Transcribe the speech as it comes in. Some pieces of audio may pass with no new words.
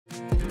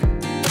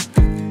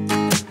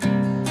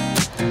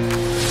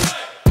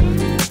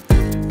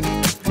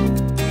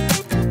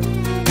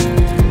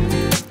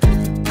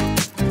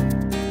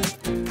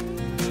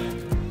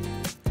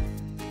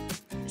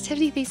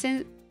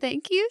Thiessen,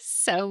 thank you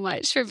so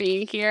much for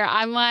being here.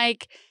 I'm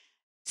like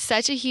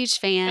such a huge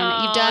fan.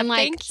 You've done like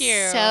thank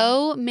you.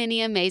 so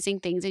many amazing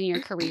things in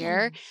your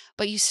career,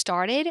 but you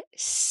started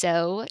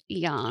so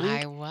young.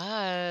 I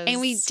was.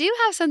 And we do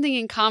have something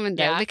in common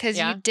though, because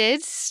you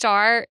did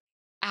start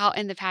out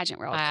in the pageant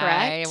world, correct?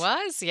 I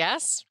was,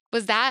 yes.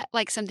 Was that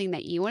like something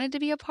that you wanted to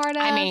be a part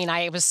of? I mean,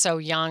 I was so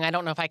young. I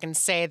don't know if I can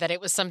say that it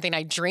was something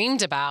I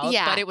dreamed about,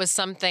 but it was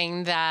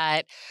something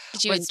that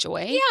Did you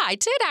enjoy? Yeah, I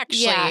did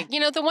actually. Yeah. You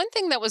know, the one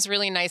thing that was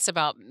really nice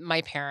about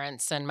my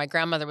parents, and my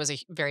grandmother was a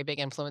very big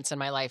influence in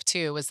my life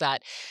too, was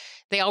that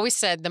they always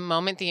said the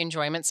moment the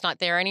enjoyment's not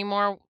there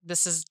anymore,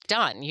 this is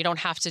done. You don't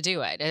have to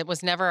do it. It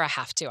was never a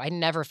have to. I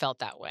never felt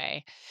that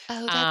way.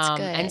 Oh, that's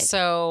good. And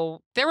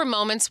so there were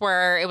moments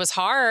where it was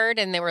hard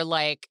and they were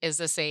like, is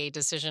this a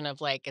decision of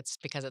like, it's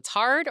because it's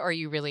hard or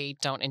you really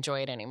don't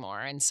enjoy it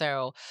anymore? And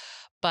so,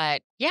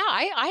 but yeah,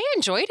 I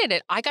enjoyed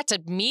it. I got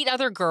to meet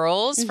other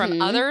girls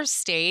from other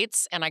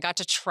states and I got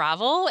to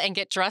travel and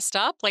get dressed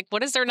up. Like,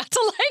 what is there not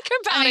to like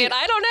about it?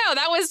 I don't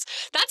know.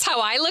 That's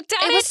how I looked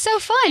at it. It was so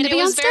fun to be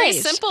on stage. It was very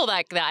simple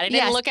like that. I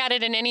didn't look at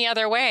it in any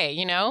other way,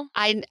 you know?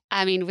 I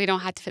mean, we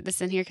don't have to fit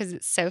this in here because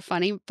it's so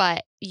funny,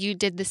 but you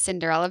did the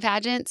Cinderella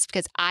pageants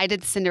because I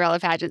did the Cinderella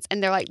pageants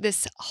and they're like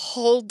this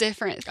whole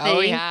different thing.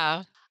 Oh,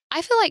 yeah.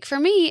 I feel like for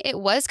me, it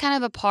was kind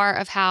of a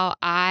part of how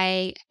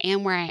I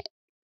am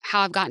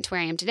how I've gotten to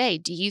where I am today.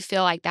 Do you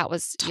feel like that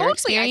was your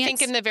experience? I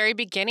think in the very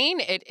beginning,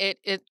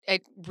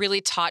 it really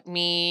taught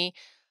me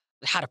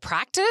how to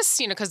practice,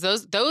 you know, because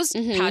those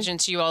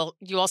pageants, you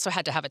also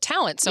had to have a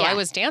talent. So I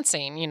was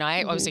dancing, you know,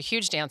 I was a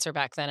huge dancer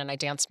back then and I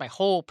danced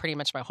pretty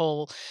much my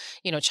whole,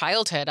 you know,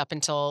 childhood up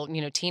until,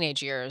 you know,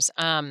 teenage years.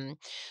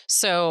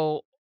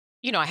 So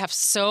you know, I have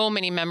so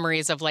many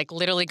memories of like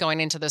literally going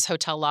into those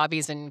hotel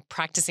lobbies and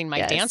practicing my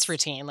dance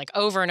routine like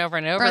over and over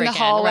and over again. In the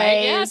hallways.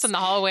 Right? Yes, in the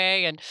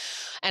hallway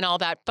and all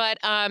that. But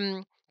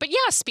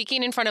yeah,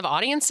 speaking in front of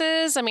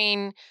audiences, I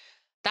mean,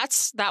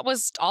 that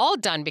was all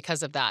done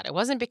because of that. It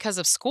wasn't because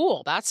of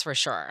school, that's for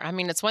sure. I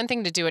mean, it's one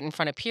thing to do it in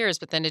front of peers,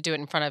 but then to do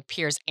it in front of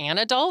peers and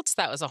adults,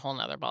 that was a whole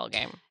nother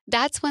ballgame.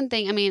 That's one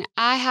thing. I mean,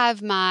 I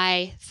have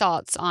my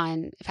thoughts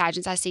on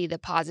pageants. I see the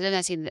positive,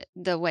 I see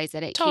the ways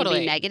that it can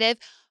be negative.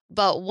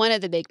 But one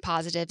of the big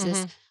positives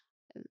is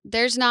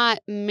there's not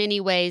many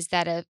ways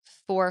that a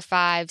 4,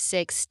 5,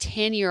 6,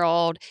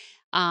 10-year-old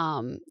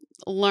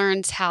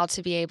learns how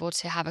to be able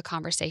to have a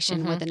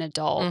conversation with an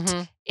adult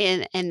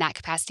in that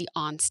capacity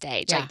on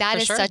stage. Yeah, like that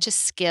is such a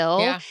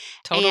skill. Yeah,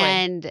 totally.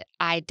 And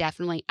I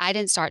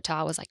didn't start till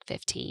I was like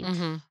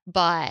 15,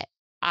 but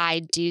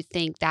I do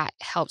think that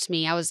helped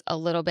me. I was a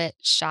little bit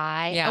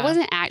shy. Yeah. I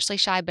wasn't actually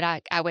shy,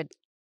 but I would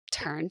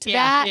turn to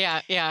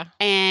that. Yeah.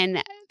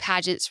 And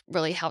pageants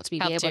really helped me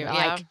be able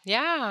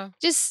to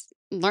just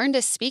learn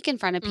to speak in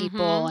front of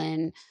people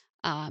and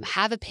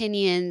have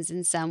opinions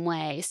in some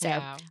way. So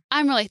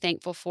I'm really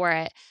thankful for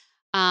it.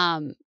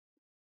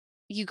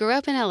 You grew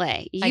up in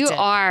LA.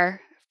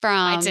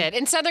 I did.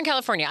 In Southern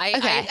California.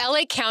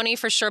 LA County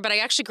for sure, but I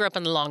actually grew up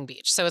in Long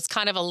Beach. So it's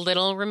kind of a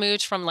little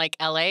removed from like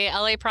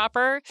LA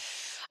proper.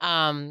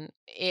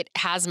 It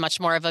has much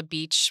more of a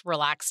beach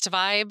relaxed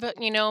vibe,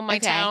 you know, my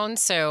town.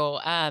 So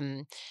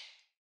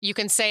you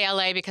can say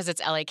LA because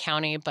it's LA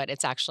County, but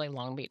it's actually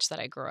Long Beach that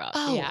I grew up.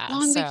 Oh, yeah,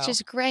 Long Beach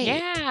is great.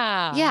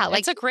 Yeah. Yeah. Like,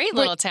 it's a great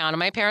little town. And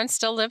my parents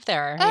still live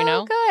there, you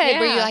know? Good. Yeah.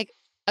 Were you like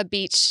a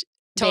beach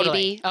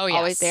baby? Oh, yes.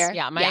 Always there?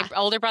 Yeah. My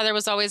older brother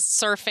was always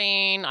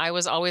surfing. I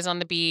was always on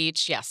the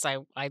beach. Yes,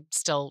 I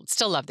still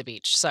love the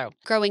beach. So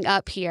growing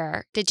up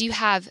here, did you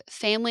have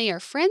family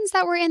or friends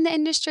that were in the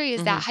industry?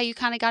 Is that how you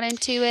kind of got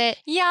into it?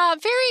 Yeah,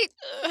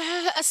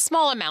 a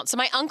small amount. So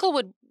my uncle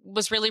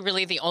was really,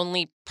 really the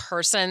only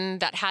person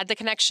that had the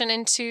connection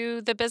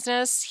into the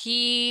business.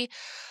 He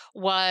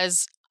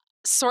was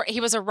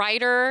a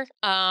writer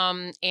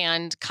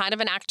and kind of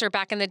an actor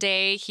back in the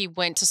day. He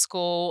went to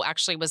school,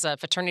 actually was a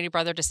fraternity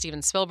brother to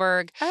Steven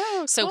Spielberg. Oh,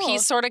 cool. So he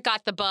sort of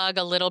got the bug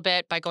a little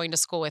bit by going to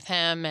school with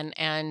him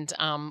and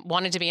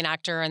wanted to be an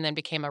actor and then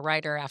became a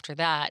writer after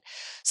that.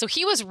 So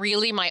he was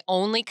really my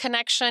only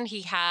connection.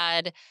 He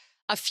had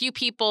a few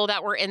people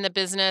that were in the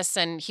business,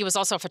 and he was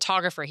also a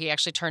photographer. He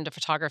actually turned to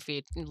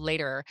photography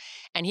later,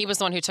 and he was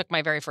the one who took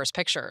my very first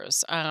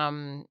pictures.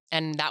 And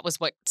that was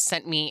what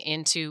sent me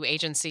into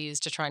agencies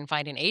to try and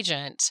find an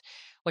agent,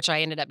 which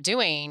I ended up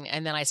doing.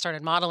 And then I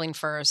started modeling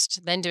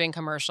first, then doing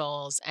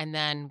commercials, and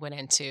then went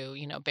into,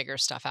 you know, bigger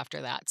stuff after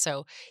that.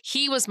 So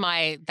he was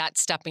that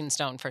stepping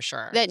stone for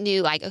sure. That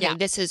knew like, okay,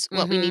 this is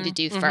what we need to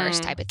do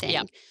first type of thing.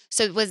 Yep.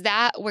 So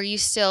were you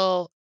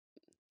still...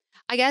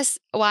 I guess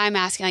why I'm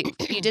asking,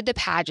 like, you did the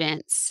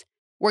pageants.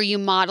 Were you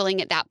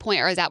modeling at that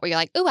point, or is that where you're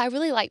like, oh, I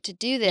really like to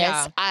do this?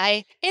 Yeah.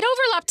 It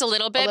overlapped a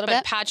little bit,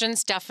 but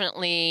pageants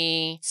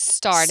definitely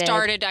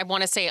started, I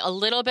want to say, a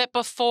little bit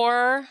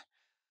before,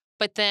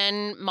 but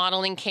then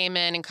modeling came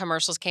in and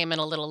commercials came in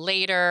a little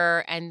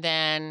later, and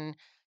then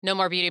no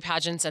more beauty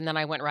pageants, and then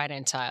I went right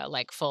into,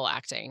 like, full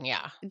acting,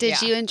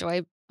 Did you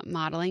enjoy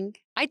modeling?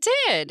 I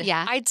did.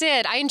 Yeah. I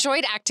did. I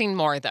enjoyed acting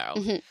more, though.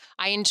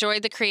 I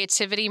enjoyed the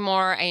creativity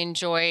more. I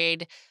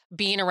enjoyed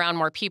being around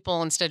more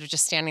people instead of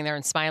just standing there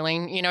and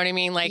smiling. You know what I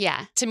mean? Like,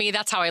 to me,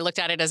 that's how I looked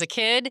at it as a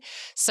kid.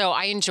 So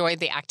I enjoyed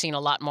the acting a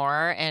lot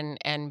more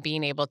and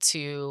being able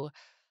to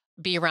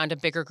be around a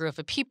bigger group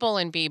of people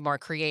and be more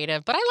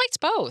creative. But I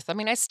liked both. I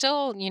mean, I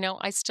still enjoy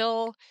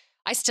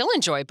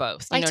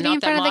both. Like to be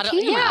in front of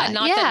the camera.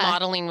 Not that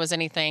modeling was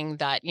anything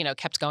that,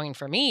 kept going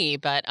for me,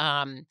 but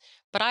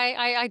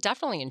I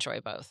definitely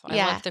enjoy both. I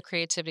love the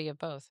creativity of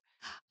both.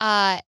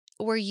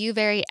 Were you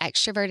very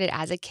extroverted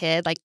as a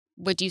kid? Like,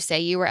 would you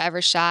say you were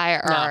ever shy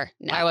or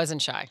no? I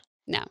wasn't shy.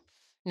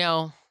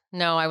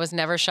 No, I was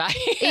never shy.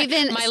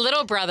 Even my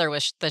little brother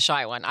was the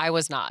shy one. I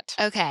was not.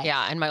 Okay.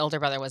 Yeah, and my older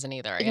brother wasn't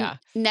either. Yeah.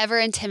 Never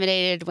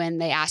intimidated when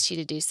they asked you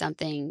to do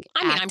something.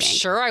 I mean, I'm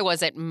sure I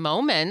was at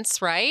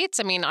moments, right?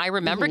 I mean, I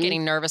remember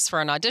getting nervous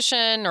for an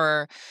audition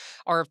or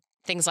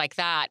things like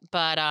that,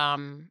 but I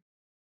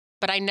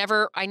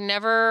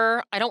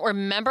don't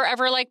remember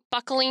ever like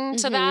buckling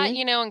to that,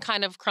 and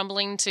kind of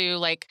crumbling to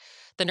like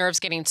the nerves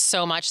getting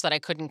so much that I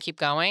couldn't keep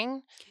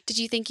going. Did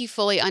you think you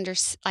fully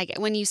like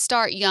when you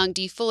start young,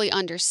 do you fully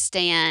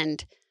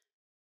understand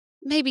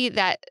maybe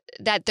that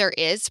there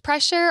is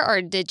pressure,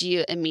 or did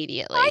you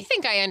immediately? I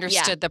think I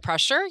understood the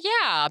pressure.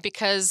 Yeah,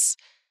 because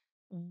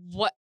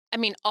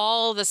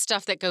all the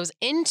stuff that goes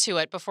into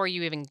it before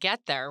you even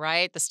get there,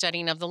 right? The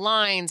studying of the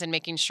lines and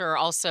making sure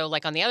also,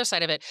 like on the other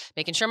side of it,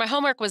 making sure my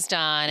homework was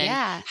done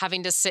and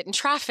having to sit in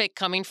traffic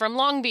coming from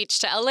Long Beach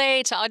to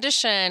LA to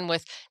audition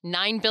with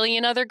 9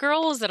 billion other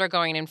girls that are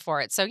going in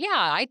for it. So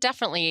yeah, I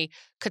definitely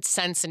could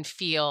sense and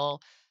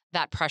feel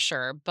that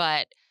pressure.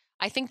 But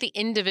I think the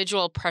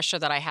individual pressure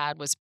that I had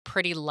was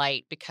pretty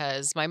light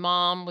because my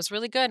mom was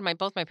really good.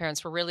 Both my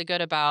parents were really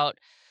good about,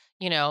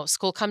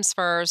 school comes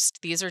first.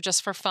 These are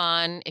just for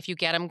fun. If you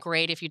get them,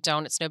 great. If you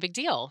don't, it's no big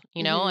deal,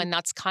 and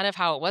that's kind of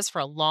how it was for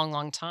a long,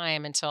 long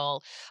time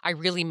until I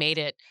really made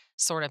it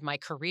sort of my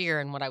career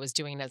and what I was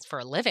doing as for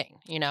a living,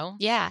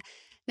 Yeah.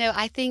 No,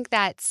 I think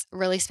that's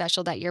really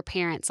special that your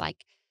parents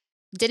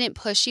didn't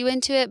push you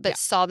into it, but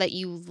saw that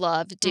you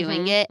loved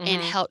doing it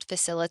and helped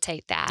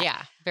facilitate that.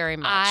 Yeah, very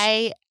much.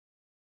 I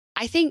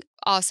think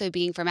also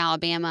being from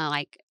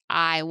Alabama,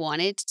 I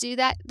wanted to do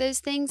those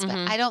things, but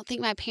I don't think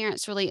my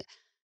parents really,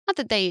 not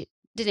that they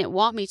didn't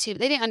want me to, but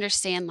they didn't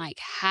understand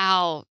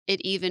how it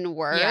even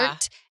worked. Yeah.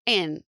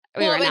 And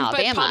we were in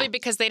Alabama. But probably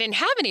because they didn't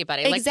have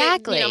anybody.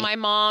 Exactly. My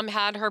mom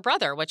had her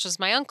brother, which is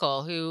my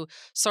uncle, who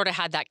sort of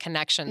had that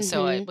connection.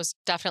 So it was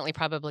definitely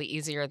probably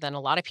easier than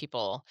a lot of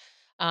people,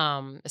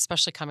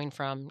 especially coming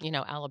from,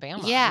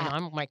 Alabama. Yeah.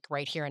 I'm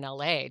right here in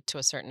LA to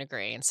a certain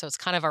degree. And so it's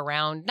kind of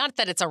around, not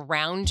that it's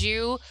around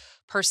you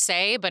per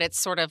se, but it's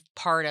sort of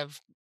part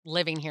of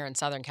living here in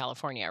Southern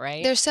California,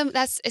 right? There's so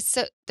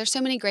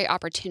many great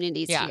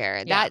opportunities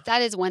here.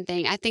 That is one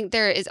thing. I think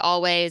there is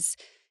always,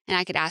 and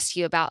I could ask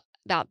you about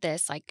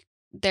this,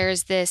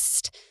 there's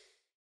this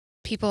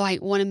people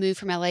want to move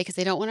from LA because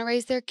they don't want to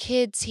raise their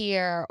kids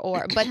here,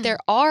 but there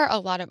are a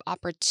lot of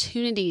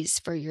opportunities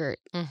for your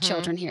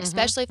children here,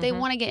 especially if they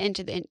want to get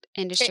into the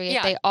industry.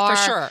 If they are,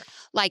 for sure.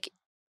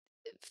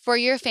 For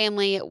your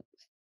family,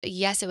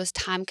 yes, it was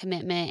time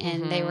commitment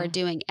and they were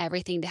doing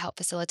everything to help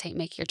facilitate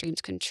make your dreams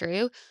come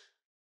true.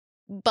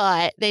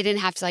 But they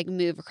didn't have to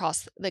move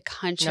across the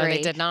country. No,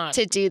 they did not.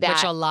 To do that.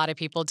 Which a lot of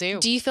people do.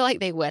 Do you feel like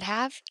they would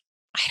have?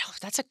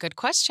 That's a good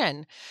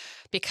question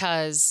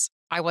because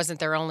I wasn't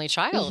their only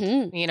child.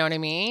 You know what I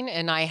mean?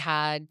 And I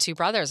had 2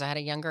 brothers. I had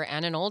a younger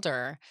and an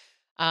older.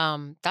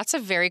 That's a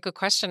very good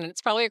question. And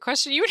it's probably a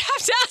question you would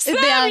have to ask them,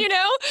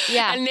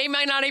 Yeah. And they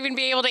might not even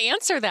be able to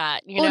answer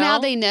that, Well, now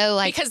they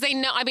know, because they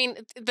know,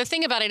 the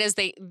thing about it is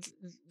the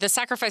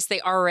sacrifice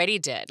they already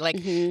did.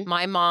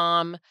 My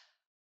mom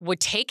would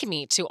take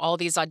me to all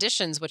these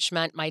auditions, which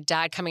meant my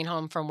dad coming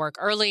home from work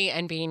early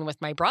and being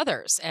with my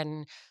brothers.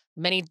 And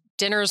many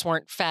dinners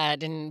weren't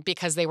fed, and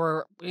because they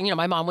were,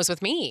 my mom was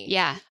with me.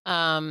 Yeah.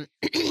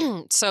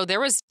 So there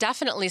was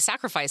definitely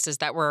sacrifices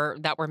that were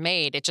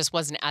made. It just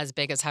wasn't as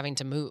big as having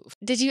to move.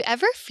 Did you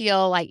ever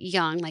feel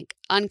young,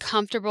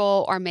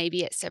 uncomfortable, or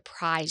maybe it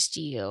surprised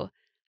you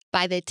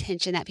by the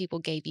attention that people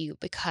gave you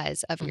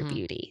because of your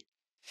beauty?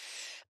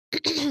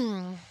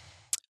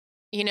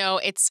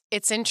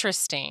 It's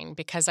interesting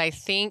because I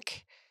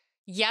think,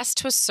 yes,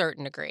 to a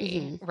certain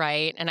degree,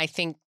 right? And I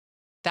think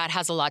that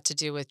has a lot to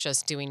do with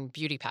just doing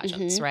beauty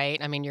pageants,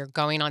 right? You're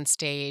going on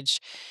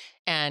stage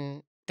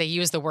and they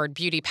use the word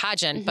beauty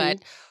pageant, but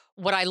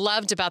what I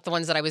loved about the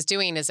ones that I was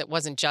doing is it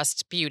wasn't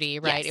just beauty,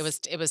 right? Yes.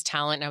 It was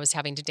talent, and I was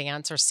having to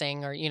dance or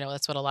sing, or,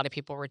 that's what a lot of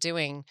people were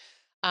doing.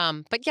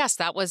 But yes,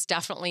 that was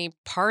definitely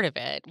part of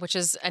it, which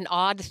is an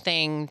odd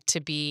thing to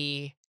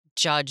be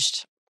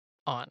judged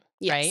on,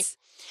 right?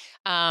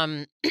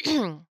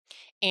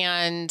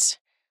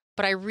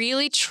 But I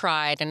really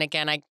tried, and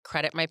again, I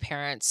credit my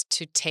parents,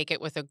 to take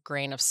it with a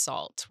grain of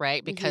salt,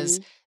 right?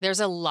 Because there's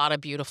a lot of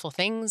beautiful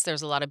things,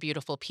 there's a lot of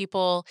beautiful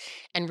people,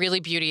 and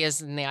really beauty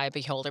is in the eye of the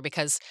beholder,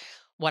 because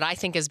what I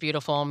think is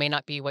beautiful may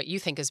not be what you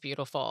think is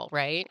beautiful,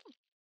 right?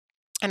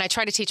 And I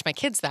try to teach my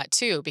kids that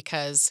too,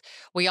 because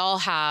we all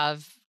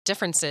have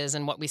differences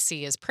in what we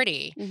see as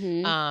pretty,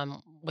 Mm-hmm.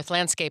 with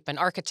landscape and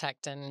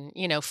architect and,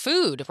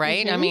 food,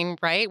 right? I Mm-hmm. mean,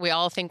 right? We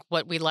all think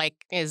what we like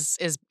is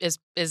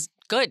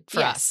good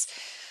for us.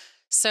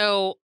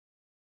 So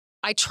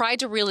I tried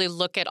to really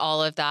look at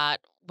all of that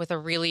with a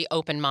really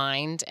open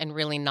mind and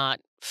really not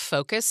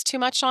focus too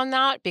much on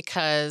that,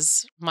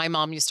 because my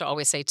mom used to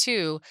always say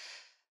too,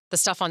 the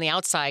stuff on the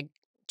outside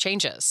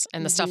changes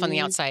and the stuff on the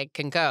Mm-hmm. outside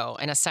can go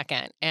in a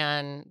second.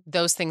 And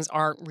those things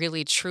aren't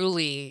really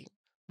truly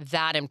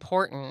that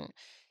important.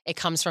 It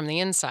comes from the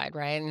inside,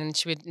 right? And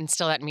she would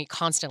instill that in me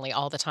constantly,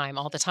 all the time,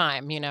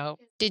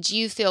 Did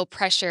you feel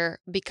pressure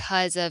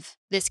because of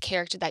this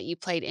character that you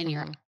played in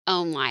your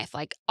own life,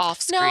 like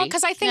off screen? No,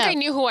 because I think I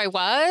knew who I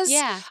was.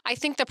 Yeah. I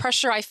think the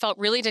pressure I felt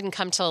really didn't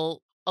come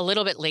till a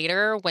little bit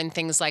later, when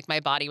things like my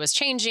body was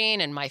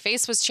changing and my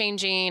face was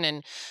changing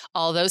and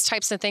all those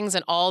types of things.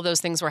 And all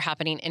those things were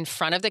happening in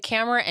front of the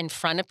camera, in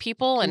front of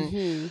people.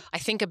 And I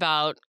think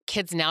about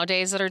kids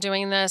nowadays that are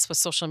doing this with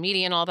social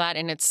media and all that.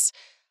 And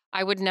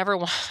I would never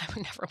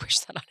wish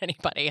that on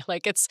anybody.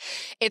 Like it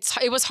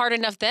was hard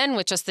enough then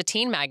with just the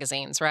teen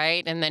magazines,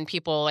 right? And then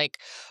people like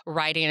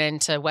writing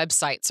into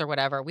websites or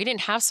whatever. We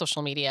didn't have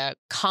social media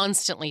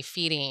constantly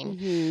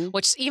feeding,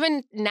 which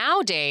even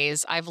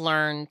nowadays I've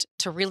learned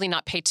to really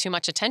not pay too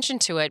much attention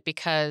to it,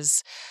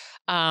 because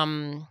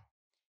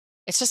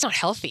it's just not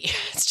healthy.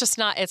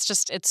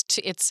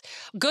 It's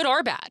good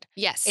or bad.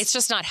 Yes. It's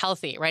just not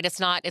healthy, right? It's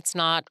not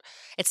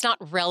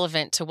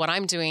relevant to what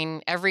I'm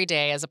doing every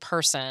day as a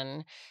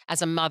person,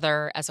 as a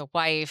mother, as a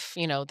wife,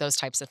 those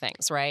types of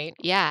things, right?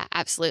 Yeah,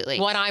 absolutely.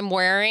 What I'm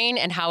wearing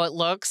and how it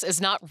looks is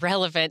not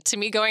relevant to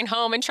me going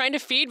home and trying to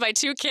feed my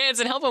 2 kids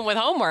and help them with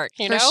homework,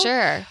 For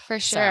sure. For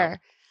sure.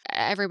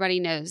 Everybody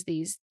knows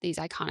these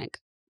iconic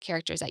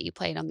characters that you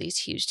played on these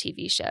huge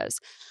TV shows.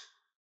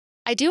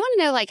 I do want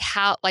to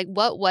know,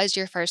 what was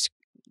your first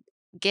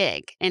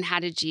gig and how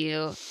did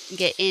you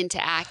get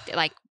into act?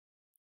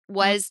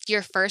 Was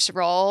your first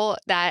role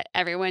that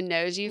everyone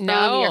knows you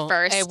from your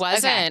first? It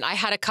wasn't. Okay. I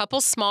had a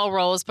couple small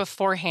roles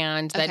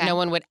beforehand that no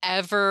one would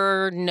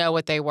ever know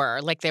what they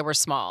were. Like, they were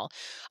small.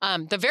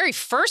 The very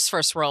first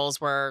roles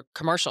were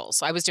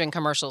commercials. I was doing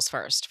commercials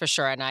first, for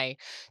sure. And I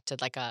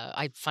did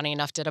funny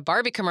enough, did a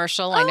Barbie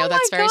commercial. I know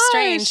that's very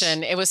strange.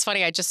 And it was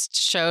funny.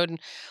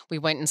 We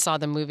went and saw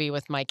the movie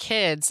with my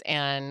kids,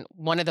 and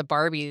one of the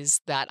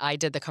Barbies that I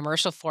did the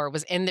commercial for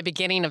was in the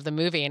beginning of the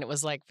movie. And it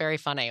was very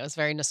funny. It was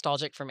very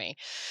nostalgic for me.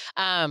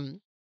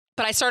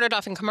 But I started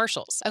off in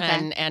commercials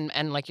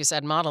and like you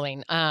said,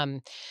 modeling.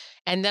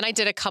 And then I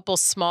did a couple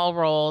small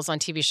roles on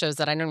TV shows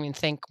that I don't even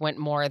think went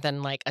more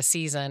than like a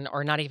season,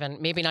 or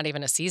maybe not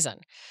even a season.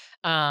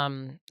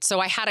 So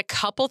I had a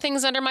couple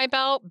things under my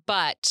belt,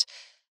 but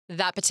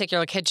that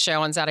particular kids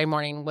show on Saturday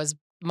morning was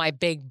my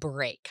big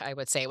break, I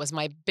would say. It was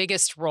my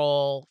biggest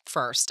role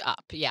first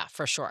up. Yeah,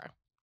 for sure.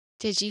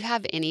 Did you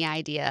have any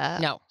idea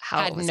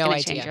how it was going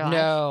to change your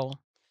life?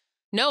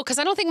 No, because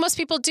I don't think most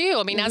people do.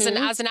 I mean, as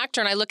an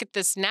actor, and I look at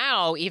this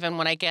now, even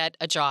when I get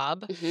a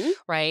job,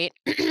 right?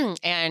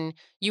 And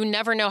you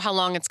never know how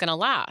long it's going to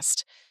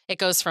last. It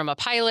goes from a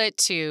pilot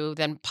to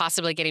then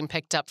possibly getting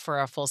picked up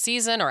for a full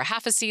season or a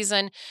half a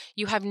season.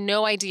 You have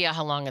no idea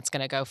how long it's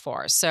going to go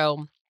for.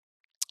 So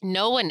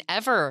no one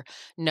ever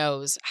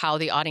knows how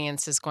the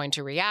audience is going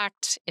to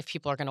react, if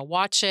people are going to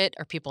watch it,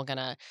 or people are going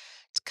to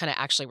kind of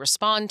actually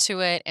respond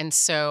to it. And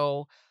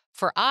so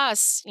for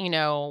us,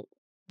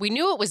 we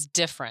knew it was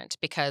different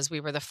because we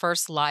were the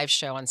first live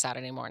show on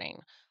Saturday morning.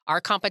 Our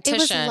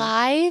competition. It was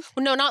live?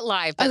 Well, no, not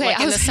live, but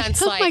in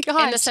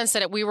the sense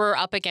that we were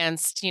up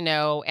against,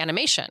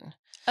 animation.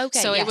 Okay.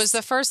 So it was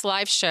the first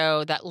live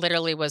show that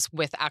literally was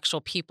with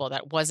actual people,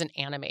 that wasn't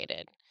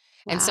animated.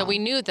 Wow. And so we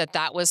knew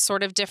that was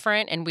sort of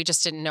different, and we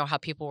just didn't know how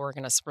people were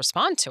going to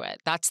respond to it.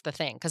 That's the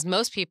thing, because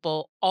most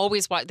people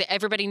always watch.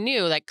 Everybody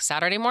knew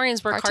Saturday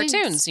mornings were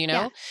cartoons,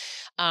 Yeah.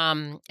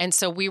 And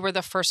so we were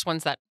the first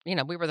ones that,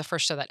 we were the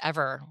first show that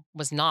ever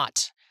was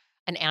not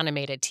an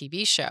animated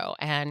TV show,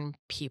 and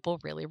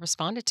people really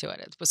responded to it.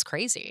 It was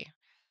crazy.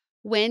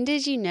 When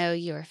did you know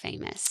you were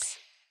famous?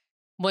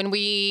 When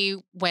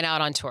we went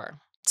out on tour.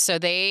 So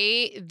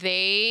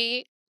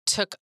they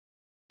took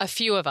a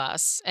few of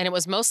us, and it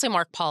was mostly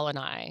Mark Paul and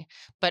I,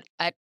 but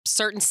at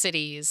certain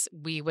cities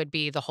we would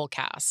be the whole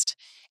cast.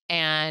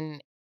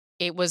 And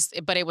it was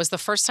the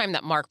first time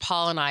that Mark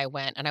Paul and I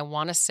went, and I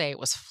want to say it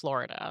was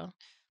Florida,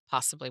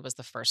 possibly was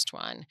the first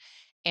one.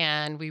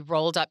 And we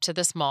rolled up to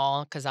this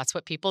mall, because that's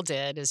what people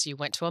did, is you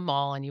went to a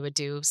mall and you would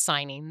do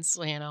signings,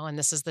 and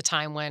this is the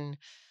time when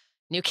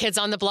New Kids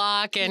on the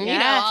Block and,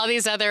 all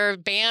these other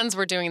bands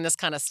were doing this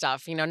kind of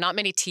stuff. Not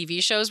many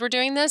TV shows were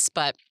doing this,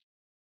 but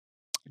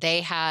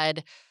they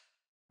had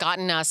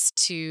gotten us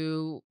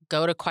to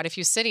go to quite a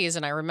few cities.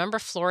 And I remember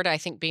Florida, I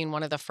think, being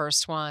one of the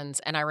first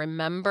ones. And I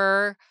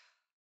remember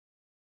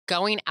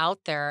going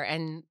out there,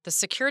 and the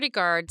security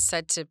guard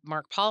said to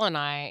Mark Paul and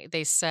I,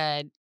 they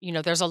said,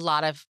 there's a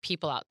lot of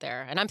people out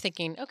there. And I'm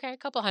thinking, okay, a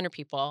couple hundred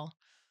people.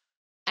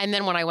 And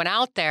then when I went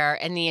out there,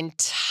 and the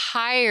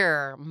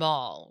entire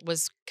mall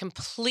was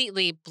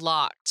completely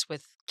blocked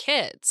with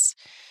kids,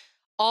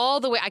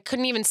 all the way, I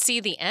couldn't even see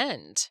the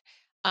end.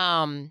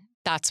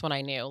 That's when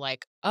I knew,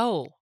 like,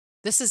 oh,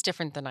 this is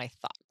different than I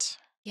thought.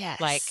 Yes.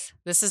 Like,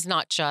 this is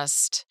not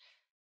just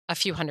a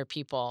few hundred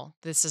people.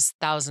 This is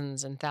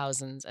thousands and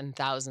thousands and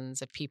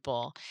thousands of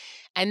people.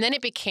 And then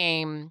it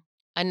became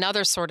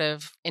another sort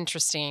of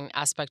interesting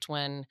aspect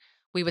when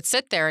we would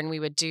sit there and we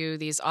would do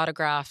these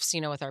autographs,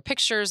 with our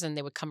pictures, and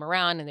they would come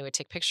around and they would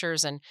take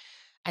pictures, and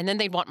then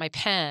they'd want my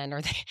pen,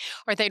 or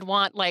they'd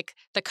want like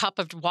the cup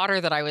of water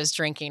that I was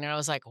drinking. And I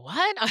was like,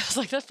 what? I was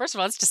like, first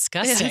of all, it's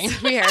disgusting.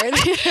 It's weird.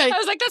 I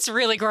was like, that's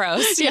really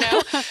gross,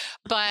 know?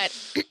 But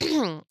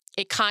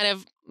it kind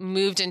of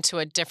moved into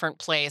a different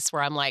place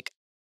where I'm like,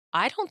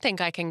 I don't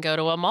think I can go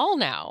to a mall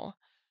now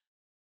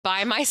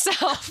by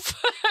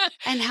myself.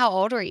 And how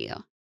old were you?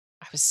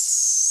 I was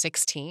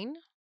 16.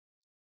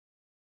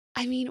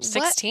 I mean,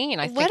 16.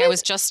 I think I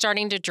was just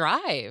starting to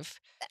drive.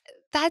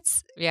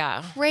 That's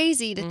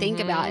crazy to think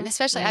about. And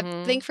especially, I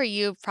think for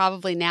you,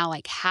 probably now,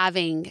 like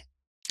having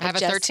I have a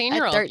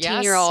 13-year-old.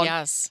 13-year-old.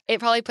 Yes. It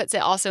probably puts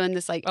it also in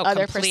this like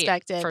other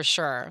perspective. For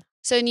sure.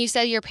 So, and you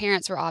said your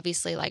parents were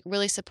obviously like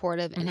really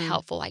supportive and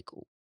helpful. Like,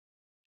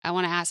 I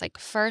want to ask, like,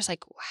 first,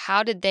 like,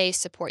 how did they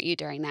support you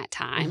during that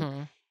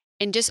time?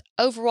 And just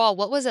overall,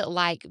 what was it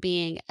like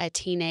being a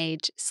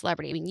teenage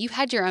celebrity? I mean, you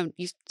had your own,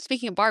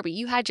 speaking of Barbie,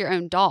 you had your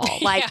own doll.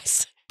 Like,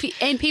 yes.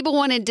 And people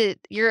wanted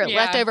your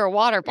leftover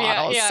water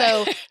bottles.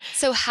 Yeah.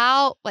 So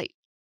how, like,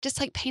 just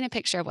like paint a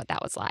picture of what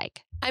that was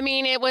like. I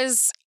mean, it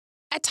was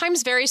at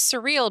times very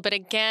surreal, but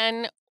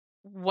again,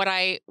 what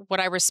I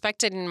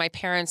respected in my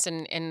parents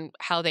and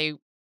how they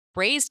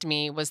raised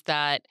me was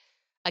that,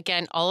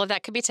 again, all of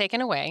that could be taken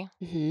away.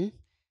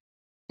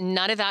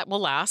 None of that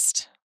will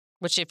last,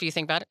 which if you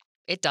think about it,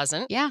 it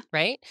doesn't. Yeah.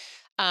 Right?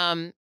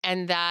 And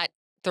that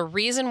the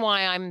reason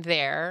why I'm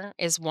there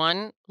is,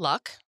 one,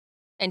 luck,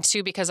 and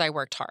two, because I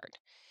worked hard.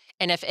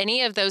 And if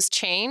any of those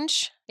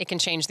change, it can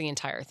change the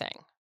entire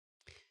thing.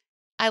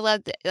 I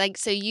love that. Like,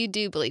 so you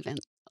do believe in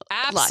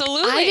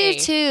Absolutely. luck. I do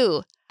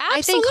too. Absolutely.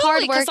 I think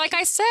hard work. Because like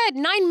I said,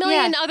 9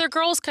 million other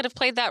girls could have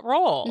played that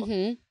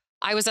role.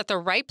 I was at the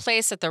right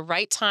place at the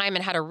right time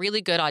and had a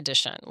really good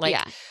audition. Like,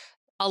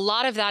 a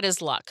lot of that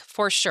is luck,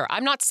 for sure.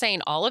 I'm not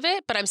saying all of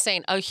it, but I'm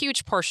saying a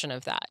huge portion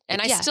of that.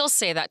 And I still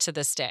say that to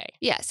this day.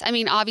 Yes. I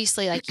mean,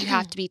 obviously, like, you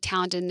have to be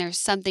talented and there's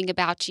something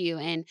about you.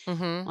 And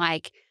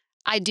like,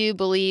 I do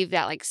believe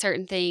that like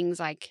certain things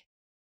like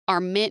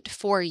are meant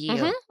for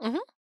you.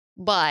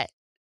 But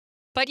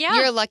yeah,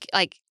 you're lucky,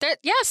 like,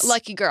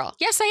 lucky girl.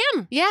 Yes, I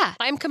am. Yeah.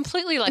 I'm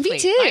completely lucky. Me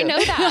too. I know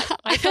that.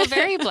 I feel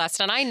very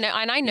blessed, and I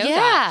know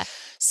that.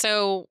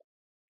 So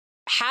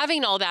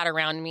having all that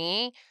around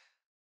me,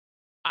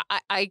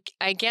 I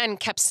again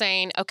kept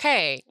saying,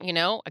 okay,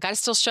 I got to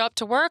still show up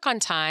to work on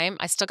time.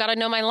 I still got to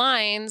know my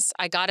lines.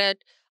 I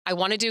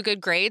want to do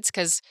good grades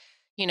because,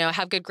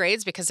 have good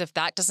grades, because if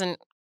that doesn't,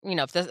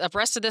 if the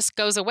rest of this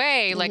goes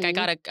away, like I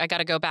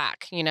gotta go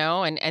back,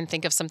 and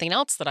think of something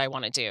else that I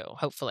want to do,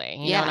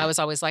 hopefully, and I was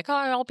always like, oh,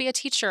 I'll be a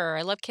teacher.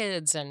 I love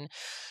kids. And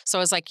so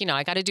I was like,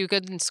 I got to do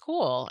good in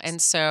school.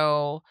 And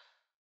so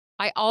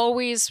I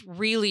always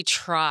really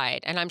tried.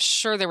 And I'm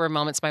sure there were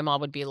moments my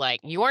mom would be like,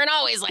 you weren't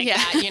always like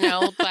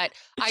that, but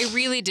I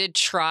really did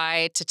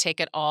try to take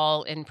it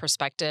all in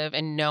perspective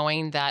and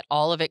knowing that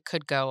all of it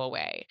could go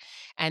away,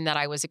 and that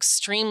I was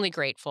extremely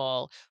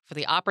grateful for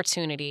the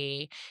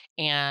opportunity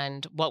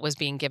and what was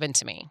being given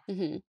to me.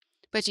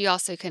 But you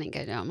also couldn't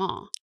go to a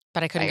mall.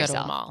 But I couldn't go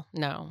to a mall.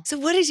 No. So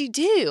what did you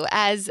do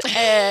as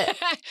a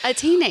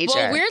teenager?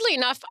 Well, weirdly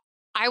enough,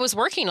 I was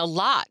working a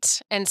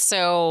lot. And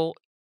so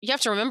you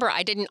have to remember,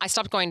 I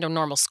stopped going to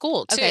normal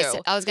school too. Okay,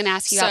 so I was going to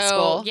ask you about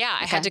school. Yeah,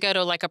 I had to go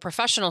to like a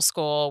professional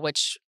school,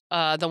 which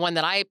the one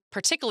that I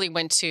particularly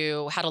went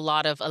to had a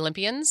lot of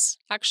Olympians,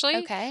 actually.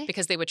 Okay.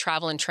 Because they would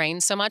travel and train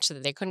so much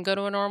that they couldn't go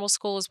to a normal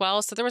school as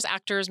well. So there was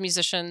actors,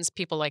 musicians,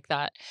 people like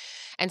that.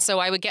 And so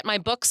I would get my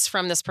books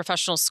from this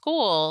professional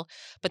school,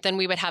 but then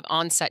we would have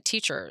on-set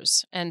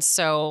teachers. And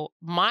so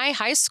my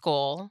high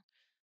school,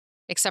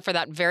 except for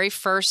that very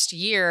first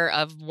year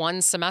of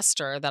one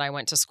semester that I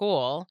went to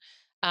school,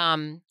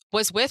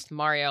 was with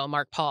Mario,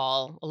 Mark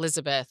Paul,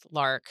 Elizabeth,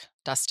 Lark,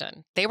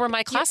 Dustin. They were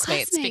my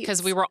classmates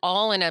because we were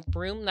all in a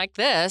room like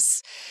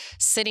this,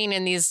 sitting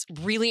in these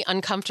really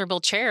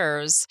uncomfortable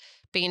chairs,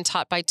 being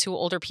taught by two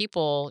older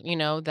people,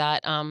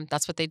 that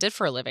that's what they did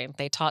for a living.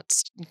 They taught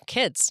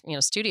kids,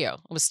 studio.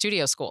 It was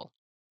studio school.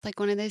 Like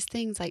one of those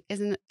things, like,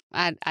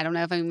 I don't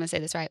know if I'm going to say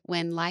this right,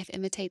 when life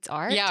imitates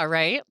art. Yeah,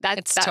 right.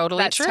 It's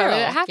totally true.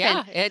 Totally what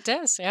happened. Yeah, it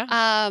does.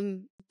 Yeah.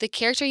 The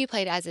character you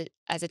played as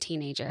a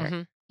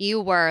teenager,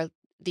 you were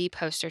the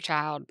poster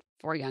child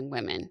for young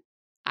women,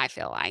 I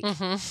feel like.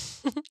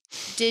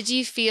 Did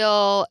you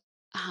feel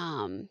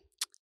like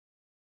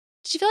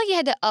you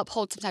had to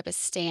uphold some type of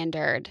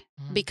standard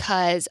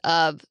because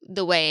of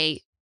the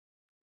way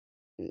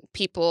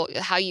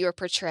how you were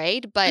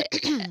portrayed? But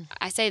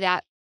I say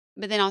that,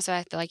 but then also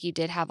I feel like you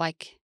did have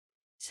like,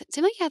 it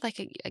seemed like you had like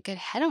a good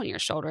head on your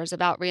shoulders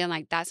about being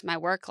like, that's my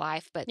work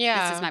life, but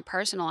this is my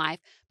personal life.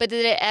 But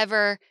did it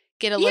ever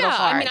get a little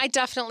hard. I mean, I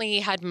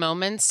definitely had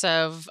moments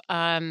of,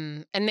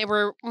 and they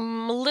were a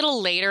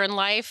little later in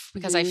life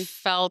because I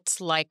felt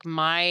like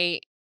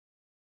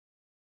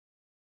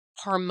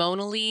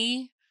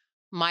hormonally,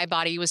 my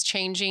body was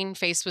changing,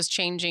 face was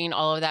changing,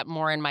 all of that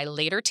more in my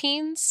later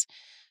teens.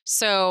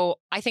 So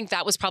I think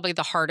that was probably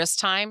the hardest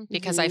time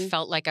because I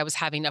felt like I was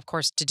having, of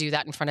course, to do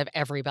that in front of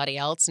everybody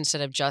else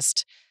instead of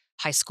just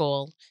high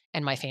school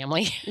and my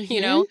family,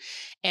 you know?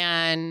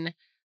 And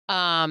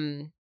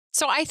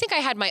so I think I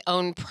had my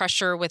own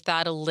pressure with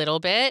that a little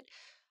bit.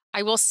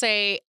 I will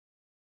say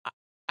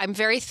I'm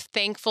very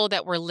thankful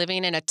that we're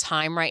living in a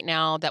time right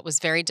now that was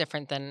very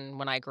different than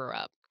when I grew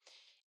up.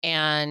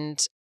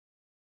 And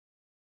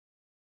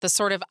the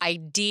sort of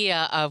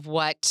idea of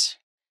what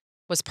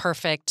was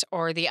perfect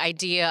or the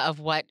idea of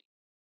what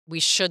we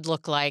should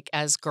look like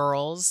as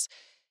girls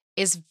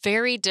is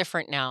very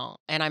different now.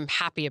 And I'm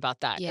happy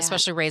about that,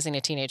 especially raising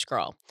a teenage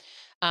girl.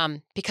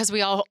 Because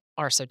we all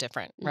are so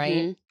different,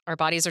 right? Our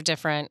bodies are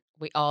different.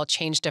 We all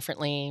change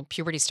differently.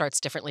 Puberty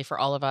starts differently for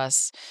all of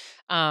us.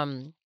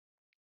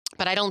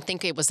 But I don't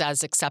think it was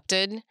as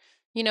accepted,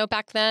 you know,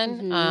 back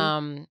then.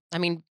 I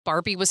mean,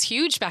 Barbie was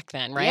huge back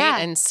then, right? Yeah.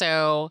 And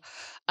so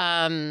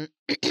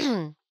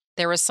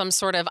there was some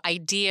sort of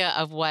idea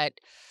of what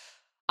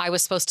I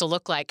was supposed to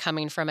look like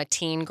coming from a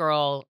teen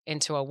girl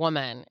into a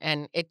woman.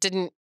 And it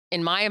didn't,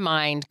 in my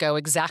mind, go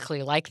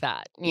exactly like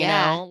that. You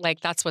know, like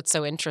that's what's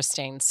so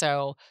interesting.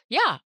 So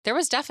yeah, there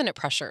was definite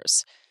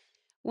pressures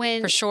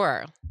for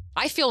sure.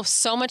 I feel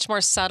so much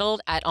more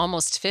settled at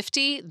almost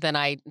 50 than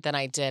I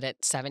did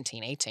at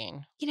 17,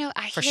 18. You know,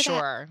 I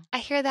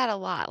hear that a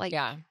lot. Like,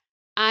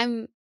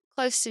 I'm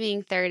close to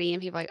being 30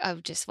 and people are like, oh,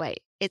 just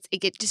wait.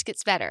 It just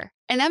gets better.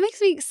 And that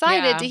makes me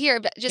excited to hear.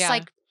 But just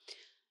like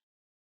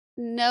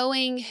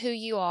knowing who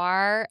you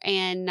are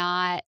and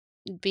not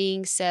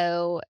being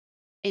so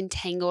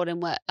entangled in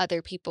what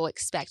other people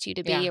expect you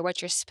to be or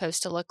what you're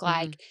supposed to look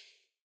like.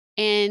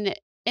 And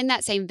in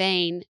that same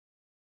vein,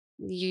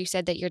 you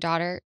said that your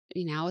daughter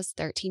now is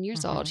 13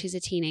 years old. She's a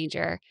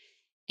teenager.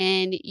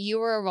 And you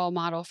were a role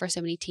model for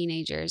so many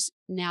teenagers.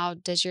 Now,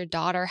 does your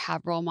daughter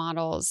have role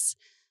models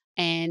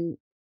and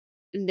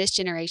in this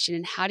generation?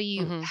 And how do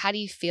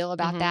you feel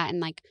about that? And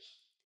like,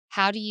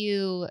 how do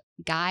you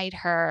guide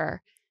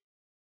her?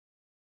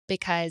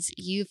 Because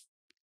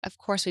of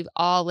course, we've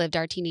all lived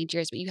our teenage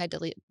years, but you had to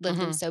live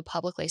them so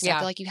publicly. So I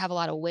feel like you have a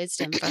lot of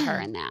wisdom for her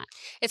in that.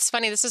 It's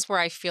funny. This is where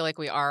I feel like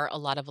we are a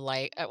lot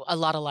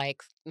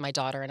alike, my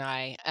daughter and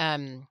I.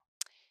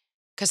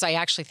 Because I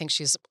actually think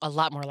she's a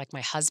lot more like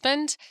my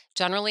husband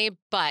generally.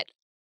 But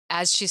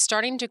as she's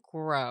starting to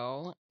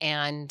grow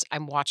and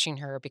I'm watching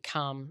her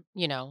become,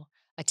 you know,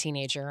 a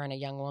teenager and a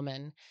young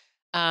woman,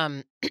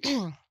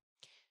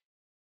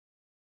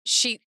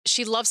 she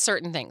loves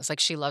certain things. Like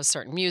she loves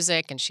certain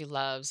music and she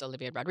loves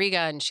Olivia Rodrigo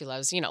and she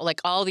loves, you know,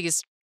 like all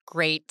these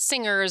great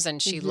singers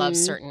and she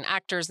loves certain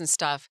actors and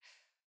stuff.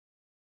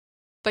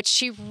 But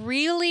she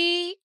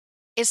really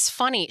is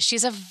funny.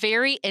 She's a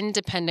very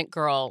independent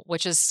girl,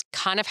 which is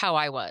kind of how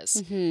I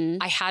was.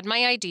 I had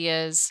my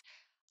ideas.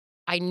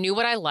 I knew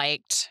what I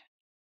liked.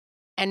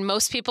 And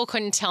most people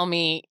couldn't tell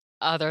me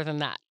other than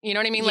that. You know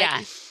what I mean? Yeah.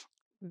 Like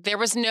there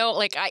was no,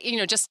 like,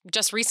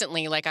 just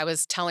recently, like I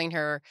was telling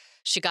her,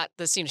 she got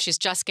this, you know, she's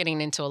just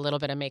getting into a little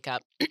bit of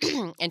makeup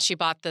and she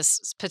bought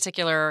this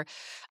particular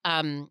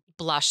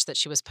blush that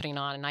she was putting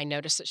on. And I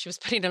noticed that she was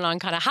putting it on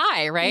kind of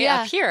high, right?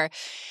 Up here.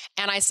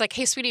 And I was like,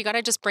 hey, sweetie, you got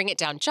to just bring it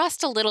down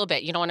just a little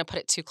bit. You don't want to put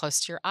it too close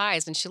to your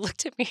eyes. And she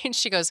looked at me and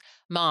she goes,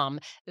 Mom,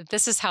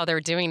 this is how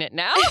they're doing it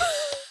now.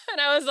 And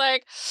I was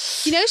like,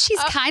 you know, she's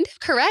kind of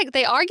correct.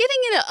 They are getting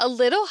it a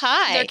little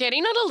high. They're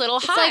getting it a little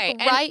high.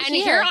 Like and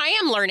here I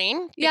am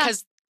learning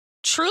because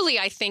truly,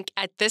 I think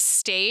at this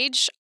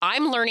stage,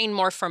 I'm learning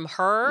more from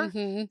her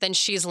than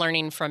she's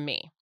learning from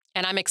me.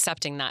 And I'm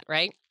accepting that,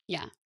 right?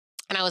 Yeah.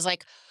 And I was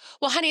like,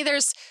 well, honey,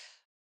 there's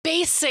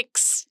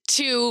basics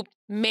to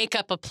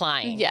makeup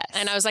applying. Yes.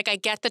 And I was like, I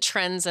get the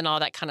trends and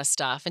all that kind of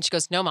stuff. And she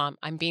goes, no, Mom,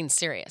 I'm being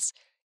serious.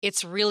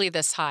 It's really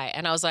this high.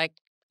 And I was like,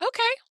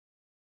 okay,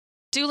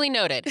 duly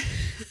noted.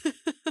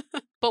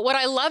 But what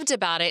I loved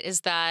about it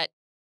is that,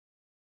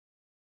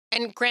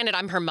 and granted,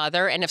 I'm her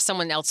mother, and if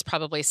someone else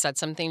probably said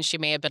something, she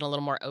may have been a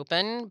little more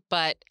open,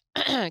 but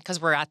because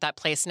we're at that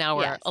place now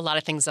where a lot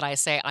of things that I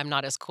say, I'm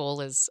not as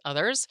cool as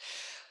others.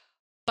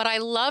 But I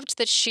loved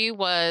that she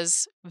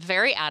was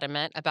very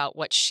adamant about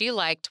what she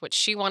liked, what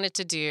she wanted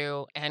to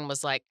do, and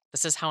was like,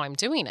 this is how I'm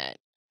doing it.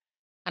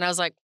 And I was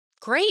like,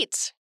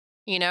 great,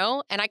 you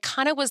know? And I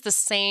kind of was the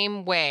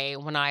same way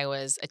when I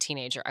was a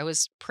teenager. I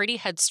was pretty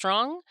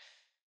headstrong,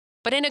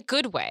 but in a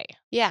good way.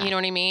 Yeah. You know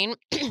what I mean?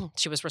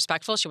 She was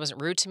respectful. She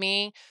wasn't rude to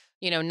me.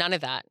 You know, none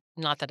of that.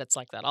 Not that it's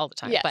like that all the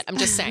time, but I'm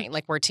just saying,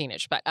 like, we're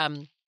teenage. But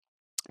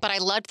I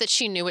loved that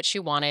she knew what she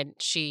wanted.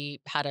 She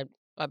had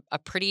a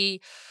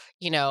pretty,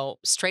 you know,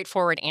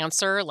 straightforward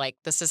answer. Like,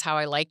 this is how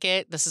I like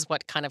it. This is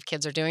what kind of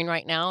kids are doing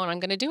right now. And I'm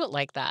going to do it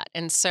like that.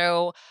 And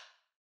so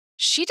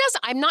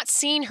I'm not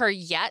seeing her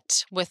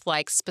yet with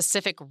like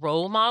specific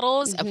role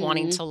models of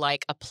wanting to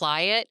like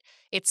apply it.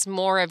 It's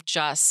more of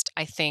just,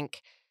 I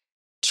think,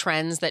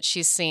 trends that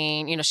she's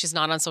seeing. You know, she's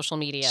not on social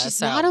media.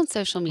 She's not on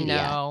social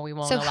media. No, we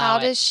won't so allow how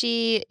it. does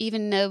she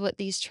even know what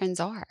these trends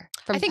are?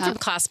 I think from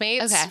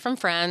classmates, from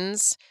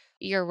friends.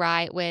 You're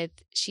right with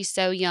she's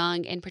so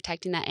young and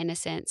protecting that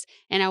innocence.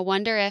 And I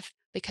wonder if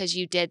because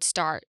you did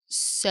start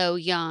so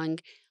young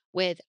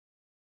with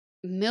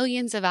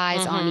millions of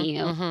eyes on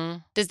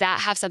you, does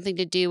that have something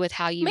to do with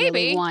how you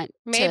really want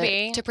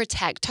to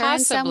protect her in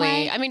some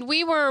way? I mean,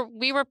 we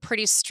were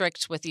pretty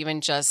strict with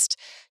even just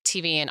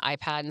TV and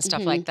iPad and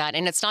stuff like that.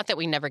 And it's not that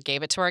we never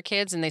gave it to our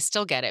kids and they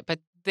still get it, but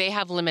they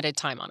have limited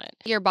time on it.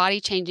 Your body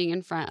changing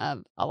in front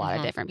of a lot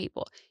of different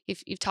people.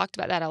 You've talked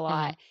about that a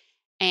lot.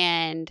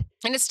 And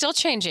it's still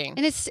changing.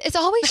 And it's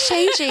always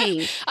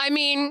changing. I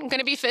mean, I'm going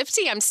to be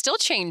 50. I'm still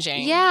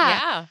changing.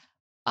 Yeah.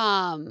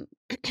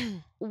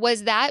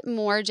 Was that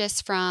more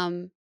just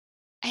from,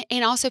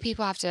 and also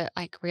people have to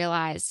like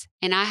realize,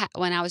 and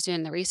when I was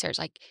doing the research,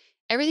 like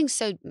everything's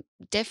so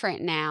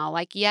different now.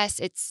 Like, yes,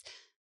 it's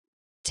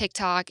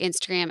TikTok,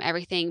 Instagram,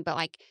 everything, but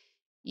like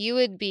you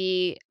would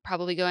be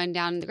probably going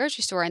down to the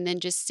grocery store and then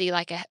just see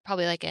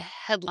probably a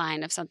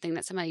headline of something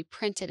that somebody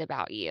printed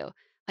about you.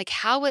 Like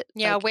how would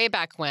way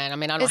back when. I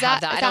mean, I don't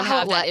have that. I don't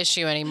have that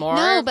issue anymore.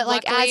 No, but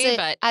like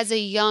as a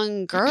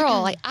young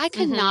girl, like I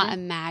could not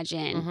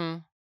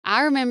imagine.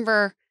 I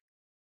remember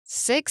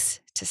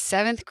 6th to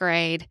 7th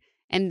grade,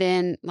 and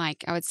then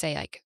like I would say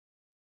like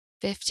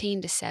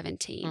 15 to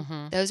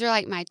 17. Those are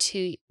like my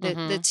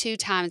the 2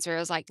 times where it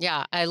was like,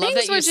 yeah, I love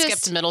that you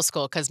skipped middle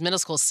school because middle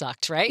school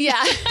sucked, right? Yeah,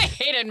 I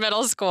hated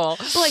middle school.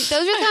 But like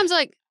those are times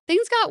like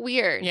things got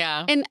weird.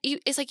 Yeah, and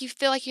it's like you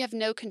feel like you have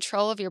no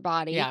control of your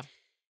body. Yeah.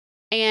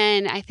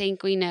 And I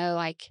think we know,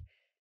 like,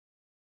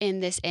 in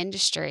this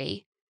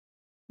industry,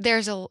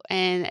 I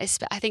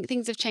think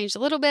things have changed a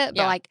little bit,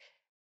 but like,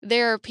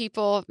 there are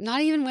people,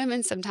 not even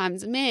women,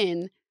 sometimes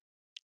men,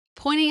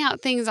 pointing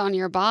out things on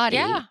your body.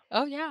 Yeah.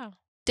 Oh, yeah.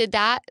 Did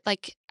that,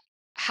 like,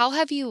 how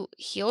have you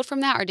healed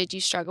from that, or did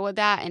you struggle with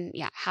that? And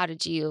how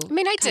did you? I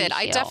mean, I did.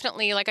 I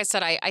definitely, like I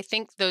said, I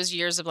think those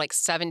years of like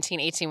 17,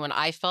 18, when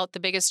I felt the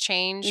biggest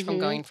change from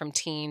going from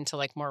teen to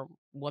like more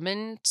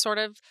woman sort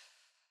of,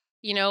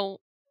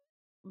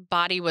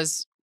 body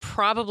was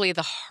probably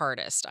the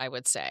hardest, I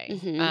would say.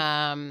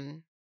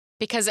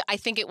 Because I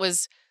think it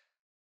was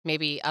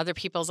maybe other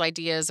people's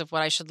ideas of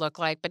what I should look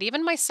like, but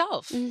even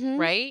myself,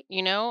 right?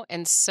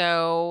 And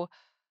so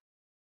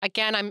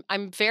again,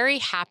 I'm very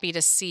happy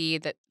to see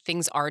that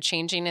things are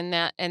changing in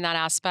that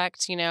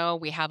aspect.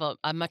 We have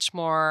a much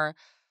more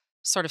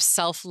sort of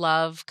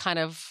self-love kind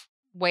of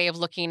way of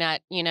looking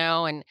at,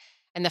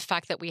 and the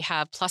fact that we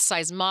have plus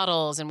size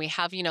models and we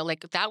have,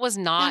 like that was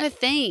not a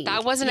thing.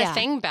 That wasn't a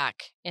thing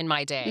back in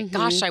my day.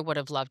 Gosh, I would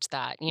have loved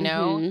that,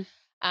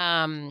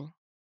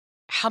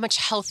 how much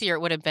healthier it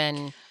would have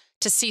been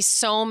to see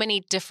so many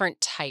different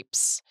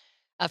types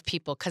of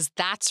people, because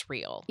that's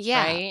real.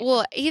 Yeah. Right?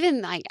 Well,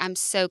 even like, I'm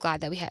so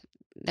glad that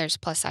there's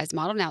plus size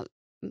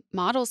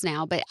models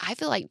now, but I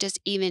feel like just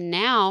even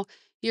now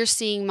you're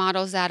seeing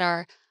models that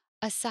are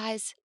a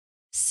size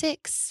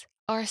 6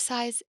 or a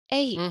size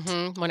 8.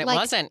 When it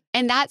wasn't.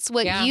 And that's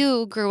what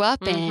you grew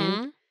up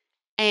in.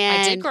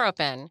 And I did grow up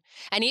in.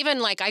 And even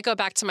like I go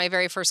back to my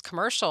very first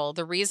commercial,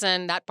 the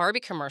reason that Barbie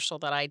commercial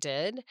that I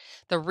did,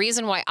 the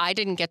reason why I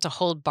didn't get to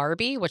hold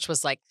Barbie, which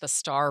was like the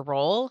star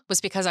role,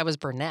 was because I was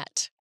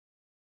brunette.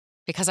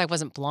 Because I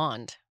wasn't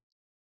blonde.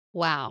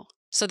 Wow.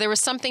 So there was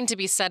something to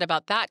be said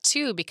about that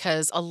too,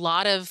 because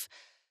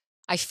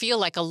I feel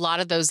like a lot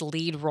of those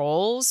lead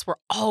roles were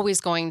always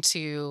going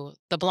to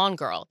the blonde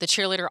girl. The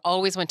cheerleader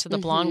always went to the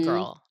blonde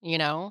girl,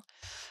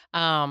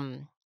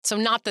 So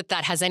not that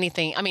has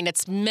anything, I mean,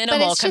 it's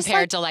minimal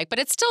compared to but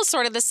it's still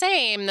sort of the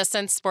same in the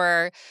sense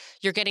where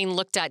you're getting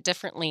looked at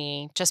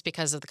differently just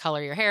because of the color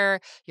of your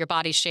hair, your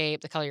body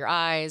shape, the color of your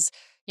eyes,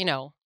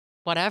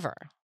 whatever.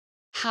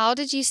 How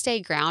did you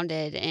stay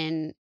grounded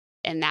in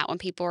that when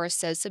people were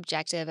so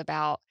subjective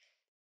about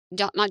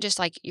not just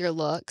like your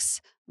looks,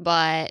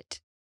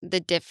 but the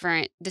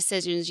different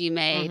decisions you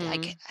made?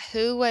 Like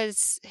who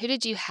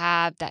did you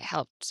have that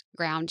helped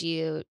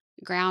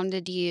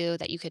grounded you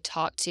that you could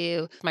talk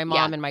to? My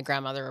mom and my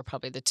grandmother were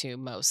probably the 2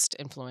 most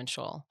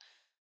influential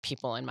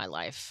people in my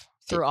life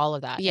through all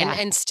of that. Yeah.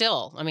 And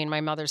still, I mean,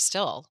 my mother's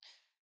still.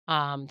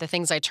 The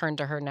things I turn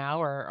to her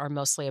now are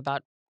mostly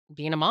about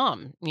being a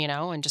mom,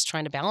 and just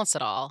trying to balance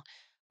it all.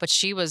 But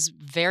she was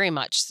very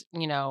much,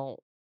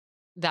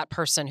 that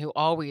person who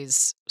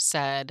always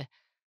said,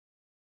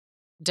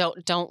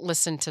 don't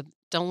listen to,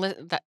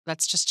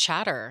 that's just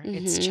chatter.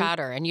 It's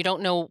chatter. And you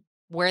don't know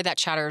where that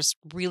chatter is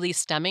really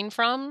stemming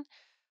from,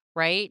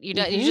 right? You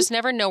just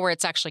never know where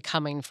it's actually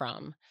coming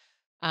from.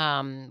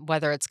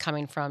 Whether it's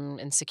coming from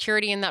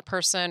insecurity in that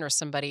person or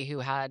somebody who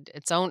had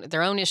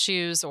their own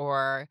issues,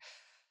 or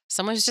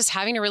someone who's just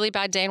having a really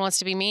bad day and wants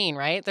to be mean,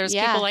 right? There's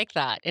people like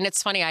that. And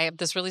it's funny, I have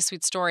this really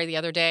sweet story the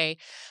other day.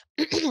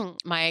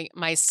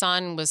 My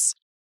son was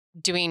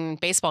doing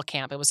baseball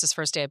camp. It was his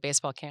first day of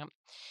baseball camp.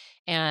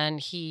 And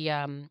he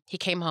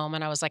came home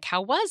and I was like,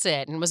 how was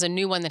it? And it was a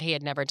new one that he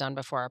had never done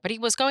before. But he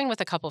was going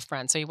with a couple of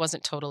friends, so he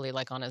wasn't totally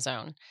like on his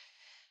own.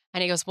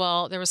 And he goes,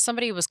 well, there was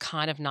somebody who was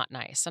kind of not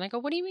nice. And I go,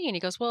 what do you mean? He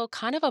goes, well,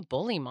 kind of a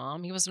bully,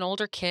 Mom. He was an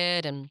older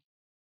kid and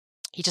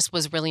he just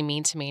was really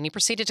mean to me. And he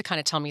proceeded to kind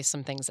of tell me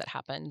some things that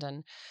happened.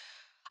 And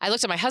I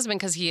looked at my husband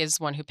because he is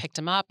one who picked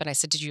him up. And I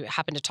said, did you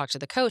happen to talk to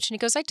the coach? And he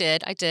goes, I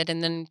did.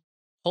 And then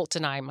Holt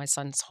and I, my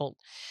son's Holt,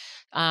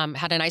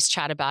 had a nice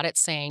chat about it,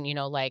 saying,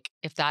 like,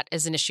 if that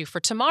is an issue for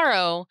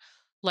tomorrow,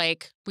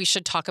 like, we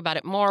should talk about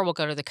it more. We'll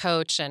go to the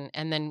coach. And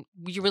then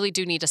you really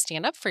do need to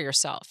stand up for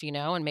yourself,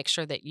 and make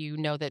sure that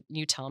that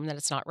you tell him that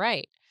it's not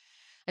right.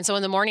 And so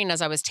in the morning,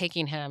 as I was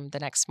taking him the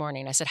next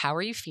morning, I said, how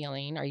are you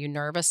feeling? Are you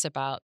nervous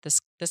about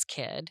this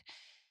kid?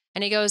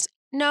 And he goes,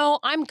 no,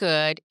 I'm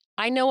good.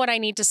 I know what I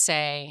need to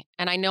say.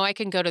 And I know I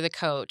can go to the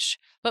coach.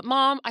 But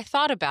Mom, I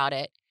thought about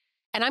it.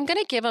 And I'm going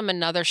to give him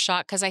another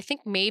shot because I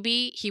think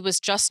maybe he was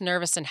just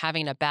nervous and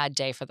having a bad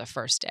day for the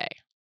first day.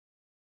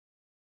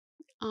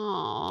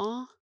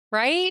 Aww.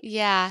 Right?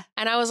 Yeah.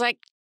 And I was like,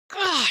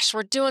 gosh,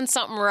 we're doing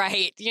something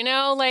right.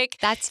 Like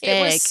that's big.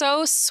 It was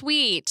so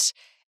sweet.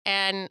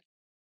 And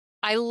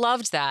I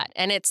loved that.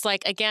 And it's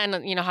like, again,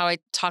 how I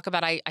talk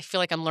about, I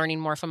feel like I'm learning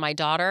more from my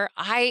daughter.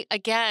 I,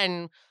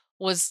 again,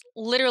 was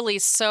literally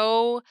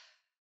so,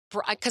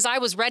 because I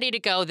was ready to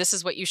go. This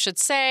is what you should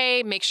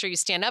say. Make sure you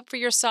stand up for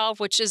yourself,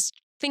 which is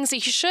things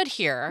that you should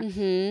hear.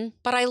 Mm-hmm.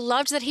 But I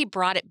loved that he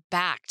brought it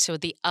back to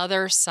the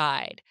other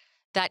side.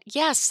 That,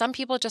 yes, some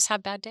people just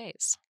have bad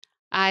days.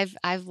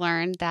 I've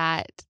learned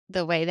that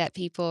the way that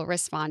people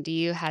respond to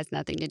you has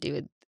nothing to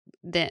do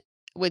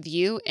with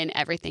you and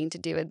everything to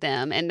do with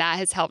them. And that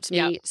has helped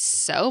me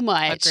so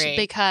much. Agreed.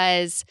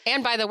 Because...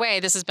 And by the way,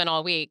 this has been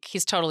all week.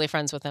 He's totally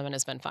friends with him and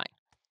has been fine.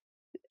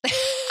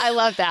 I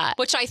love that.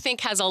 Which I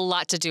think has a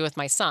lot to do with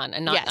my son.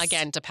 And not,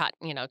 again, to pat,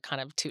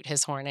 kind of toot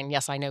his horn. And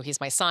yes, I know he's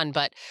my son,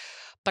 but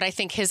I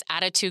think his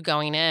attitude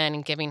going in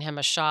and giving him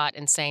a shot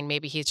and saying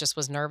maybe he just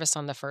was nervous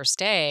on the first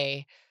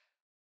day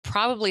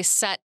probably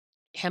set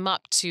him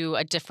up to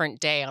a different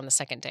day on the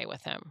second day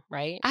with him,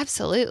 right?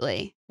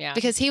 Absolutely. Yeah.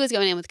 Because he was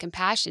going in with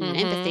compassion and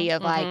empathy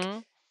of like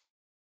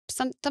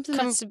something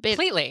that's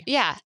completely.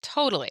 Yeah.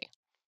 Totally.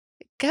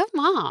 Good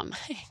mom.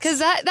 Because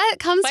that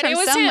comes from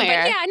somewhere. Him,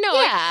 but yeah,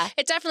 no,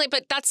 it definitely,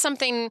 but that's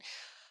something,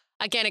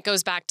 again, it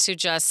goes back to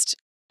just,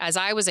 as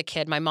I was a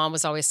kid, my mom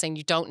was always saying,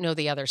 you don't know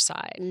the other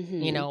side,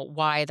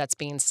 why that's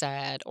being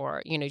said,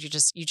 or, you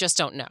just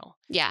don't know.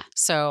 Yeah.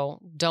 So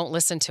don't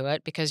listen to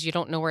it because you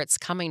don't know where it's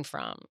coming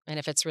from. And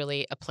if it's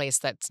really a place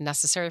that's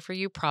necessary for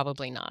you,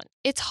 probably not.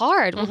 It's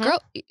hard.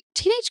 Well,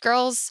 teenage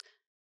girls,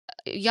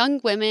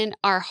 young women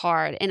are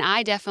hard. And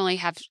I definitely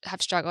have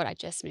struggled. I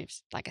just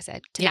moved, like I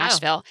said, to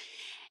Nashville.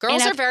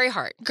 Girls are very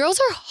hard. Girls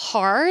are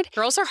hard.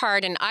 Girls are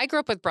hard. And I grew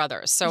up with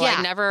brothers. So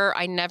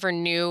I never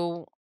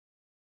knew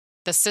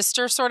the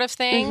sister sort of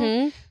thing.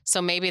 Mm-hmm.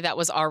 So maybe that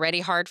was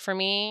already hard for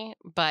me.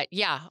 But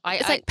yeah.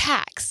 It's like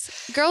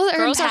packs.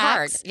 Girls are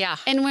hard. Yeah.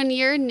 And when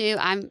you're new,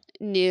 I'm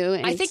new.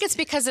 And I think it's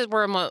because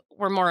we're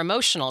more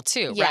emotional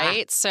too,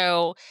 right?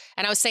 So,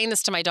 and I was saying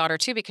this to my daughter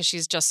too, because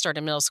she's just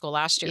started middle school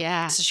last year.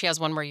 Yeah. So she has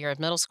one more year of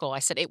middle school. I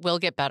said, it will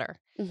get better.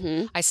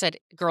 Mm-hmm. I said,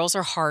 girls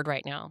are hard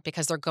right now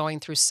because they're going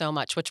through so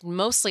much, which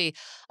mostly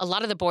a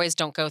lot of the boys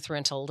don't go through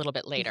until a little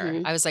bit later.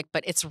 Mm-hmm. I was like,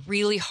 but it's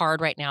really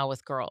hard right now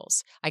with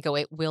girls. I go,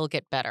 it will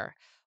get better.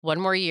 One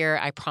more year,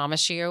 I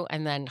promise you,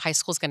 and then high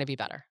school's going to be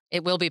better.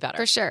 It will be better.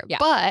 For sure. Yeah.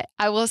 But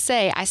I will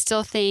say, I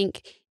still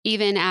think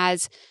even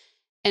as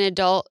an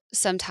adult,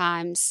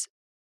 sometimes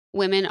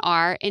women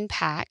are in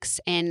packs.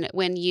 And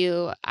when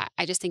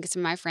I just think of some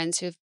of my friends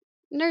who have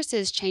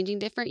nurses changing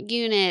different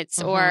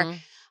units or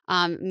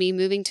me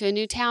moving to a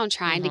new town,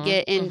 trying to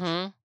get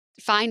in,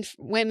 find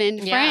women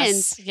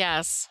friends.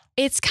 Yes.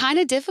 It's kind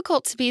of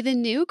difficult to be the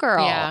new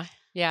girl. Yeah.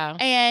 Yeah.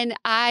 And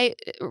I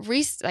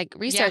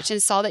researched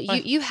and saw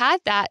that you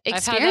had that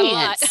experience. I've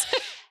had that a lot.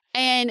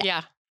 And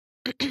yeah.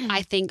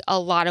 I think a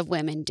lot of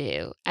women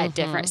do at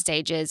different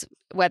stages,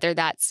 whether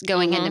that's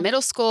going into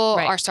middle school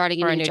or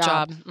starting a new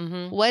job.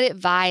 Mm-hmm. What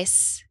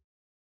advice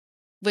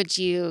would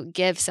you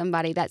give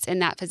somebody that's in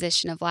that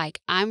position of like,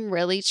 I'm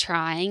really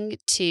trying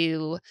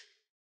to,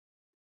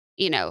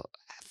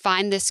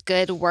 find this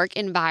good work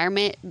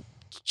environment,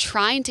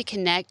 trying to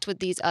connect with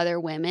these other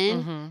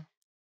women,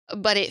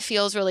 but it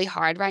feels really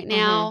hard right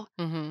now.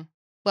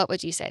 What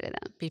would you say to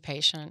them? Be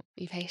patient.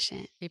 Be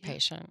patient. Be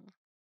patient.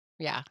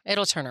 Yeah.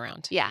 It'll turn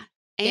around. Yeah.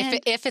 And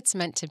if it's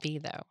meant to be,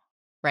 though,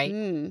 right?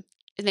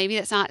 Maybe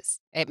that's not.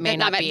 It may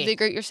not be the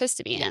group you're supposed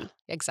to be in. Yeah,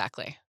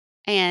 exactly.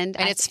 And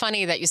it's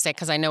funny that you say,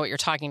 because I know what you're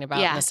talking about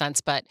in a sense,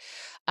 but,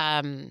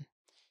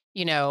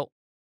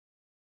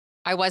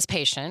 I was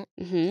patient.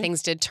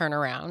 Things did turn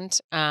around.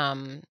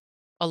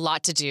 A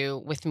lot to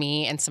do with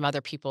me and some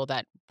other people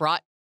that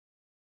brought,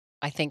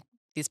 I think,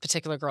 these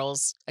particular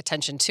girls'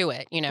 attention to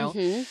it,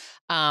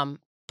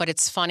 but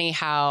it's funny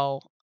how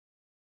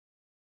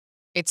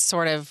it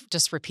sort of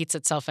just repeats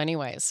itself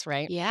anyways,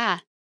 right? Yeah.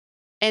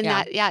 And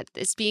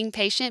it's being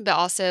patient, but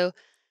also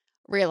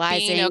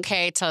realizing being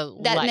okay to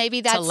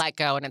let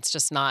go. And it's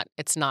just not,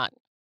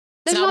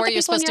 Those it's are not not where the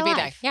you're people in supposed to your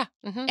be life. there.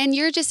 Yeah.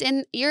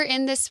 And you're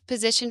in this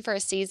position for a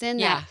season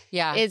that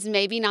is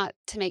maybe not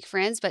to make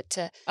friends, but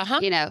to,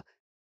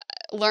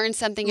 learn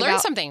something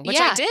which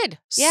I did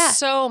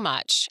so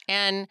much.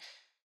 And,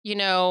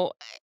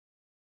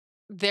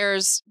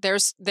 there's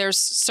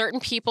certain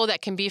people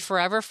that can be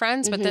forever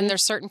friends, but then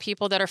there's certain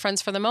people that are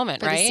friends for the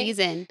moment, for right? the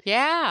season.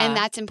 Yeah. And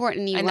that's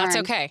important. That's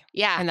okay.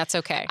 Yeah. And that's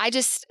okay.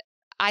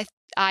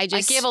 I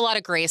give a lot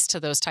of grace to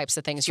those types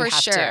of things. You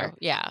have to.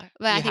 Yeah.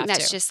 But I think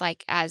that's just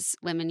like, as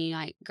women, you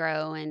like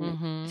grow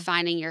and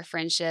finding your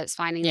friendships,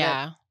 finding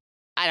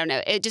I don't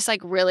know. It just like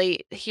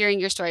really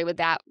hearing your story with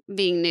that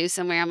being new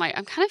somewhere. I'm like,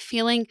 I'm kind of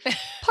feeling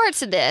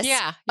parts of this.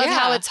 Of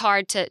how it's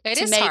hard to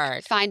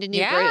find a new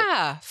group.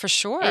 Yeah, for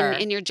sure.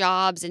 In your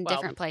jobs in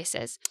different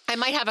places. I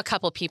might have a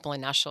couple people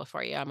in Nashville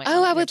for you.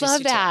 I would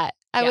love that.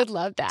 I would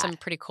love that. Some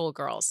pretty cool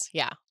girls.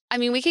 Yeah. I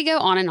mean, we could go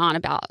on and on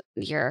about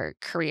your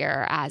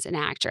career as an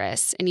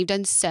actress, and you've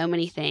done so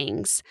many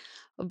things,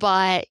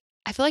 but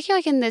I feel like you're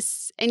like in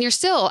this, and you're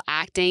still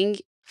acting,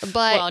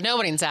 but. Well,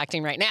 nobody's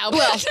acting right now.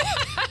 Well,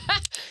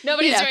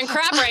 nobody's doing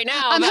crap right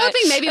now. I'm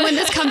hoping maybe when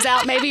this comes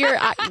out, maybe you're,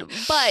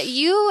 but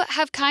you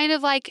have kind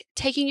of like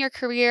taking your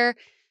career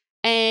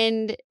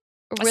and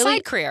really.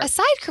 A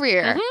side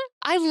career.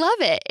 I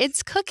love it.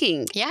 It's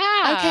cooking.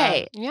 Yeah.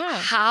 Okay.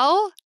 Yeah.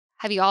 How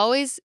have you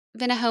always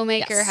been a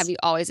homemaker? Yes. Have you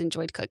always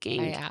enjoyed cooking?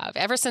 I have.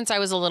 Ever since I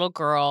was a little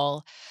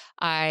girl,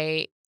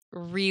 I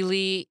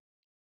really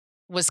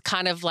was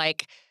kind of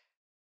like,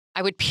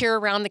 I would peer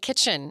around the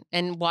kitchen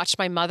and watch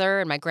my mother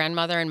and my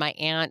grandmother and my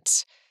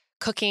aunt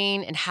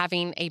cooking and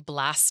having a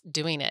blast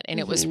doing it. And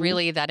it was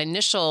really that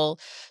initial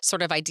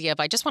sort of idea of,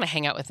 I just want to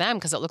hang out with them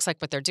because it looks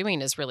like what they're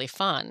doing is really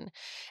fun.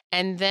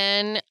 And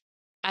then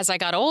as I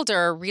got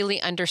older, really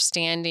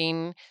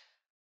understanding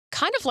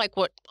kind of like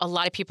what a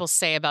lot of people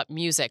say about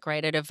music,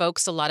 right? It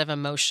evokes a lot of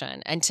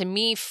emotion. And to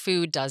me,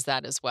 food does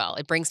that as well.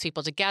 It brings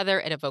people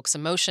together. It evokes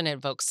emotion. It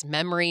evokes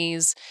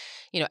memories.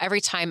 Every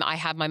time I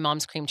have my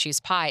mom's cream cheese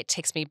pie, it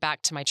takes me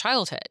back to my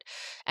childhood.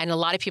 And a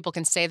lot of people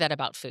can say that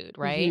about food,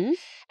 right?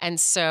 And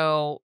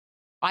so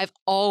I've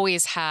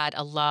always had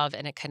a love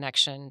and a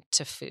connection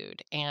to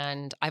food.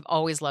 And I've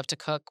always loved to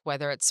cook,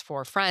 whether it's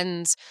for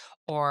friends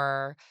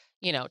or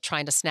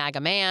trying to snag a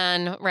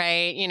man,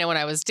 right? When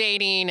I was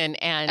dating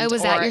and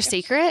was that your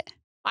secret?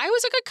 I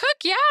was a good cook,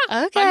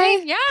 yeah.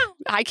 Okay. I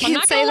I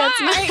can't say that's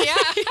not. Yeah.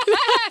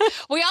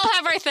 We all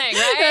have our thing,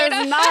 right?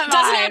 That's not It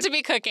doesn't mine. have to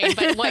be cooking,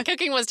 but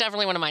cooking was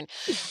definitely one of mine.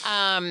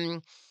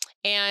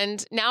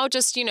 And now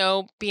just,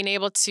 being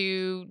able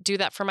to do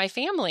that for my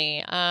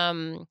family.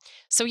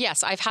 So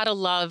yes, I've had a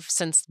love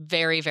since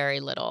very,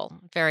 very little,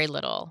 very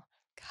little.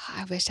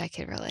 I wish I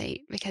could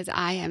relate because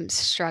I am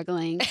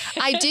struggling.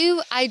 I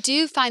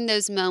do find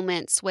those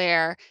moments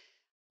where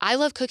I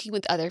love cooking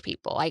with other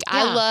people. Like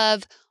I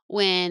love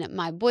when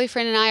my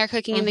boyfriend and I are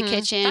cooking in the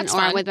kitchen That's or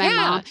fun. I'm with my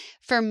mom.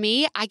 For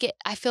me,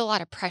 I feel a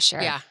lot of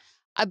pressure. Yeah.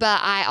 But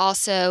I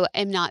also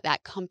am not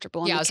that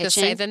comfortable in the kitchen. I was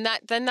going to say,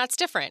 then that's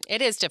different.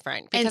 It is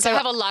different because I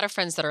have a lot of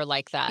friends that are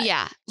like that.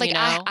 Yeah. Like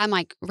I'm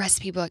like,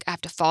 recipe book, I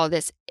have to follow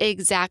this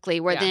exactly.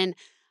 Where then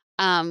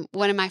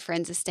one of my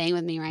friends is staying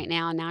with me right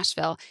now in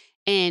Nashville.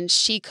 And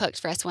she cooked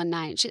for us one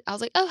night. I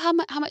was like, "Oh, how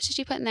much did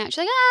you put in that?" She's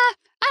like, I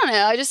don't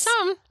know. I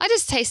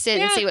just taste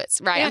it and see what's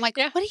right." Yeah, I'm like,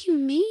 "What do you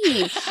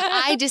mean?"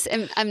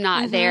 I'm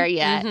not there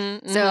yet.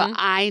 So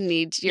I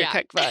need your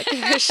cookbook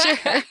for sure.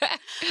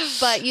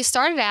 But you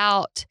started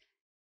out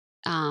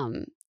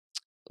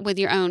with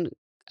your own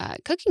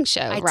cooking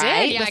show,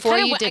 right? Did, yeah. Before I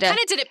kind of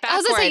did it backwards. I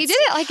was gonna say you did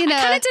it like in I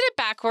kind of did it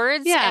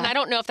backwards. Yeah. And I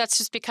don't know if that's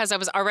just because I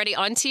was already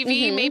on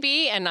TV,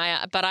 maybe. And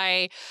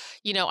I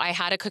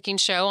had a cooking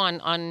show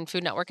on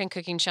Food Network and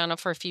Cooking Channel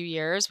for a few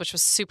years, which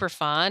was super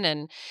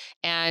fun.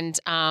 And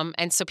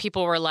so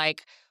people were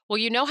like, "Well,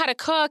 you know how to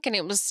cook," and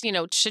it was,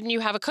 shouldn't you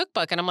have a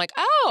cookbook? And I'm like,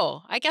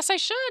 "Oh, I guess I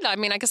should. I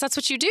mean, I guess that's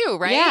what you do,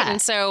 right?" Yeah.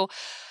 And so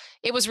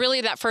it was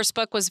really, that first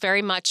book was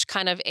very much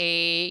kind of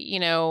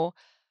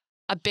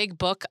a big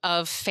book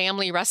of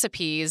family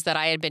recipes that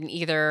I had been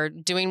either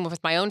doing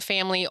with my own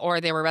family, or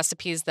they were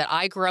recipes that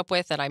I grew up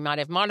with that I might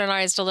have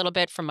modernized a little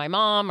bit from my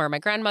mom or my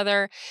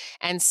grandmother.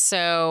 And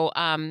so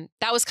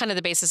that was kind of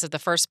the basis of the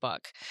first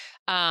book.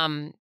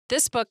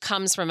 This book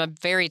comes from a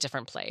very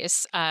different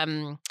place.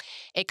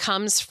 It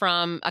comes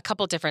from a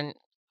couple different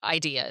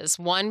ideas.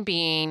 One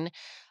being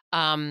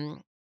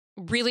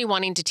really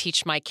wanting to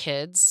teach my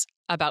kids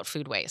about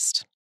food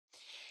waste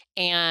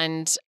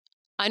and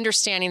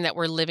understanding that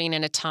we're living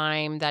in a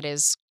time that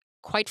is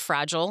quite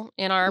fragile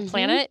in our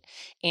planet,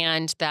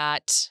 and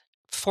that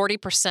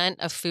 40%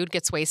 of food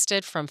gets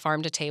wasted from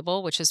farm to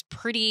table, which is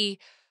pretty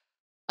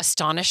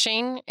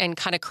astonishing and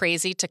kind of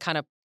crazy to kind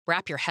of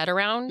wrap your head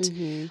around.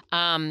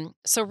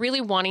 So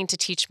really wanting to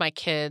teach my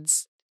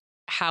kids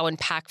how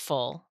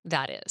impactful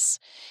that is.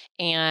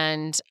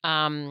 And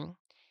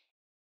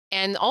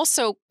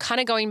also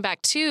kind of going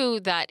back to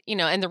that,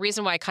 and the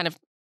reason why I kind of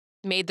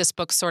made this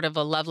book sort of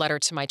a love letter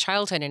to my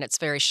childhood, and it's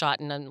very shot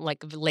in a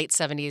like late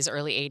 70s,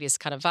 early 80s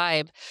kind of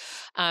vibe.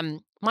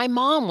 My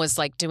mom was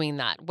like doing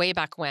that way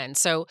back when.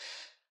 So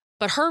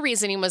But her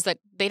reasoning was that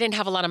they didn't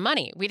have a lot of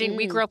money.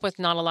 We grew up with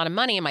not a lot of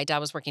money, and my dad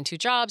was working 2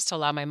 jobs to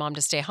allow my mom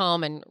to stay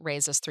home and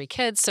raise us 3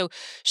 kids. So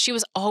she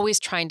was always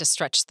trying to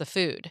stretch the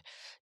food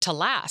to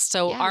last.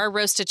 So our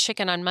roasted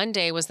chicken on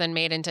Monday was then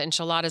made into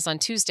enchiladas on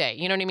Tuesday.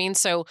 You know what I mean?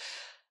 So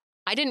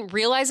I didn't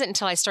realize it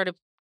until I started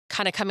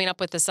kind of coming up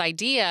with this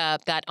idea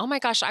that, oh my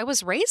gosh, I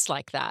was raised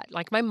like that.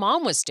 Like my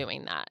mom was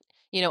doing that,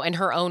 in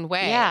her own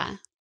way. Yeah.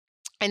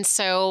 And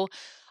so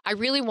I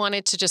really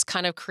wanted to just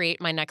kind of create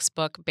my next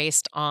book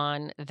based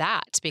on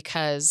that,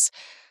 because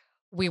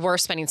we were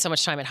spending so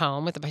much time at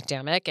home with the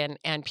pandemic,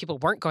 and people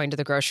weren't going to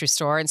the grocery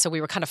store. And so we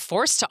were kind of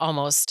forced to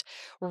almost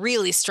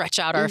really stretch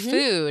out our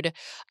food.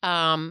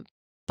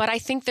 But I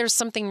think there's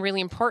something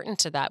really important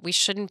to that. We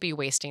shouldn't be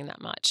wasting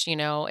that much.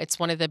 It's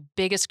one of the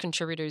biggest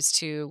contributors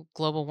to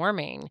global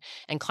warming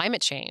and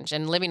climate change.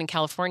 And living in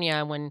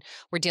California, when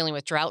we're dealing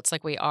with droughts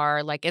like we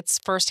are, like it's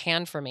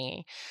firsthand for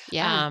me.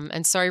 Yeah.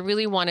 And so I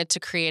really wanted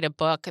to create a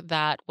book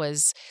that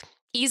was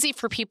easy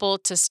for people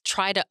to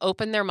try to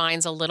open their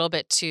minds a little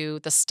bit to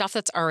the stuff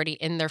that's already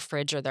in their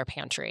fridge or their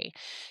pantry.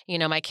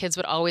 My kids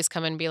would always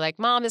come and be like,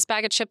 Mom, this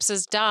bag of chips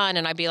is done.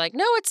 And I'd be like,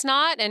 no, it's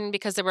not. And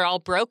because they were all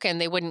broken,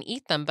 they wouldn't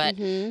eat them. But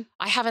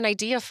I have an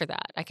idea for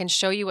that. I can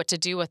show you what to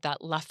do with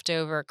that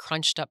leftover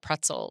crunched up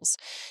pretzels.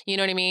 You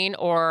know what I mean?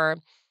 Or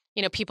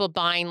people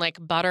buying like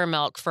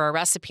buttermilk for a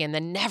recipe and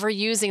then never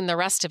using the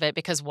rest of it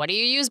because what do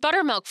you use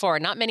buttermilk for?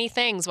 Not many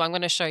things. Well, I'm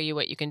going to show you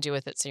what you can do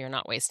with it so you're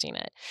not wasting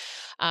it.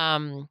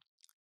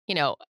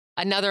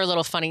 Another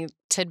little funny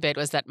tidbit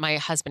was that my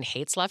husband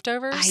hates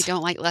leftovers. I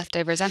don't like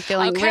leftovers. I'm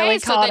feeling really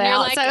called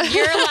out.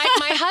 You're like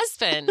my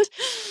husband.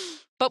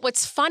 But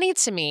what's funny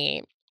to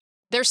me,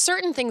 there's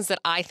certain things that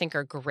I think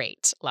are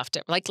great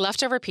leftover. Like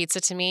leftover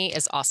pizza to me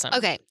is awesome.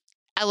 Okay.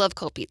 I love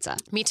cold pizza.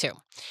 Me too.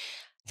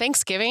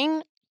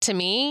 Thanksgiving to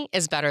me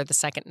is better the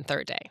second and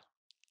third day.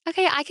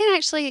 Okay, I can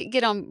actually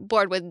get on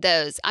board with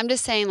those. I'm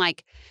just saying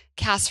like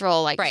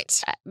casserole, like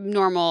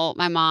normal.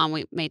 My mom,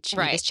 we made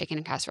this chicken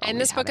and casserole. And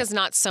this book is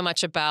not so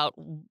much about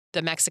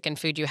the Mexican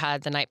food you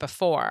had the night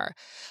before,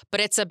 but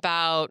it's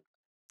about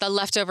the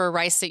leftover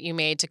rice that you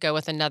made to go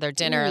with another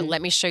dinner.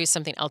 Let me show you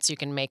something else you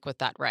can make with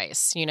that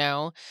rice.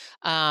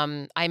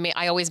 I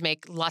always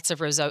make lots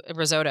of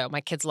risotto.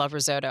 My kids love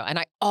risotto, and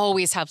I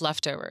always have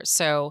leftovers.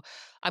 So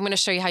I'm going to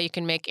show you how you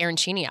can make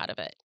arancini out of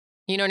it.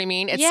 You know what I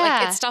mean? It's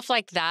it's stuff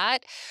like that.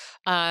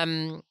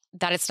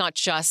 That it's not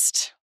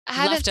just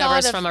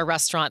leftovers from a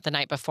restaurant the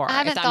night before.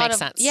 If that makes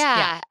sense.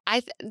 Yeah.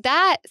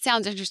 That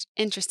sounds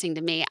interesting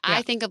to me. Yeah.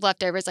 I think of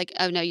leftovers like,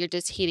 oh no, you're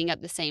just heating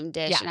up the same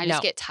dish, and I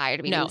just get tired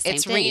of eating the same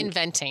thing. It's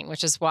reinventing,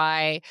 which is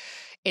why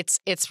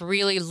it's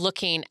really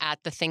looking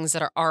at the things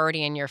that are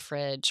already in your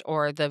fridge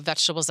or the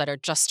vegetables that are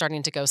just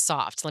starting to go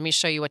soft. Let me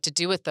show you what to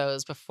do with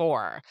those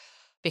before.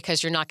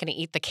 Because you're not going to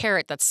eat the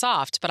carrot that's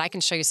soft, but I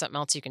can show you something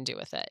else you can do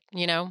with it,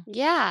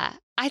 Yeah.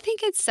 I think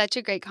it's such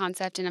a great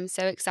concept, and I'm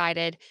so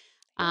excited.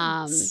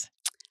 I'm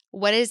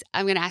going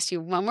to ask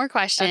you one more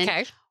question.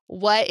 Okay.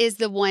 What is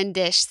the one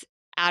dish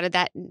out of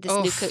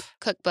this new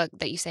cookbook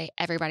that you say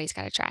everybody's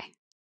got to try?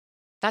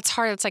 That's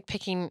hard. It's like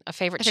picking a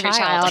favorite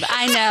child.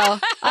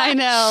 I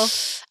know.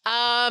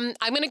 I'm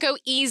going to go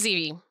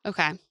easy.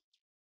 Okay.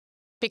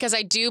 Because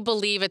I do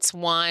believe it's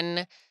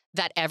one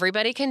that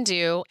everybody can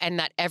do and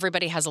that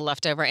everybody has a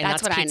leftover, and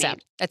that's what pizza. I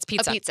need. It's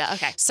pizza. A pizza,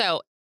 okay.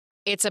 So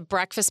it's a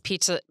breakfast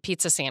pizza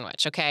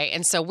sandwich, okay?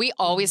 And so we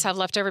always have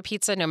leftover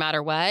pizza no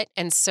matter what.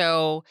 And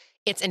so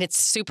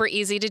it's super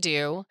easy to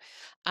do.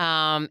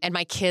 And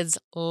my kids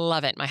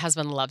love it. My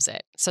husband loves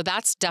it. So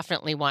that's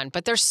definitely one.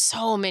 But there's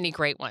so many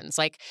great ones.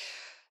 Like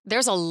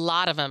there's a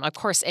lot of them, of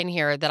course, in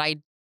here that I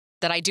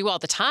do all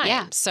the time.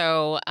 Yeah.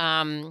 So,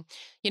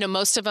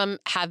 most of them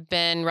have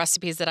been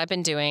recipes that I've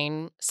been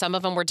doing. Some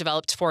of them were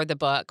developed for the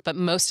book, but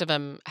most of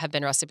them have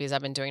been recipes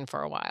I've been doing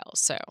for a while.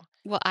 So,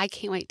 well, I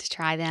can't wait to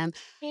try them.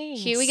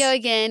 Thanks. Here We Go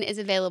Again is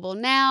available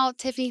now.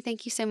 Tiffani,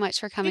 thank you so much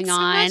for coming on.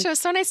 So much. It was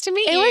so nice to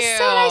meet you. It was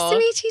so nice to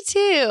meet you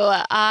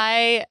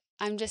too.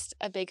 I'm just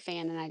a big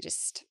fan, and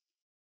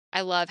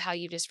I love how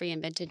you just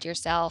reinvented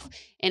yourself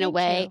in a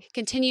way.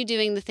 Continue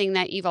doing the thing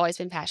that you've always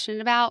been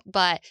passionate about,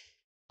 but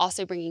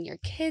also bringing your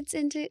kids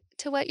into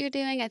what you're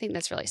doing. I think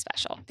that's really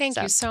special.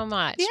 Thank you so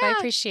much. Yeah. I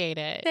appreciate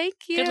it. Thank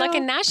you. Good luck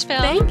in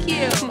Nashville. Thank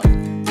you.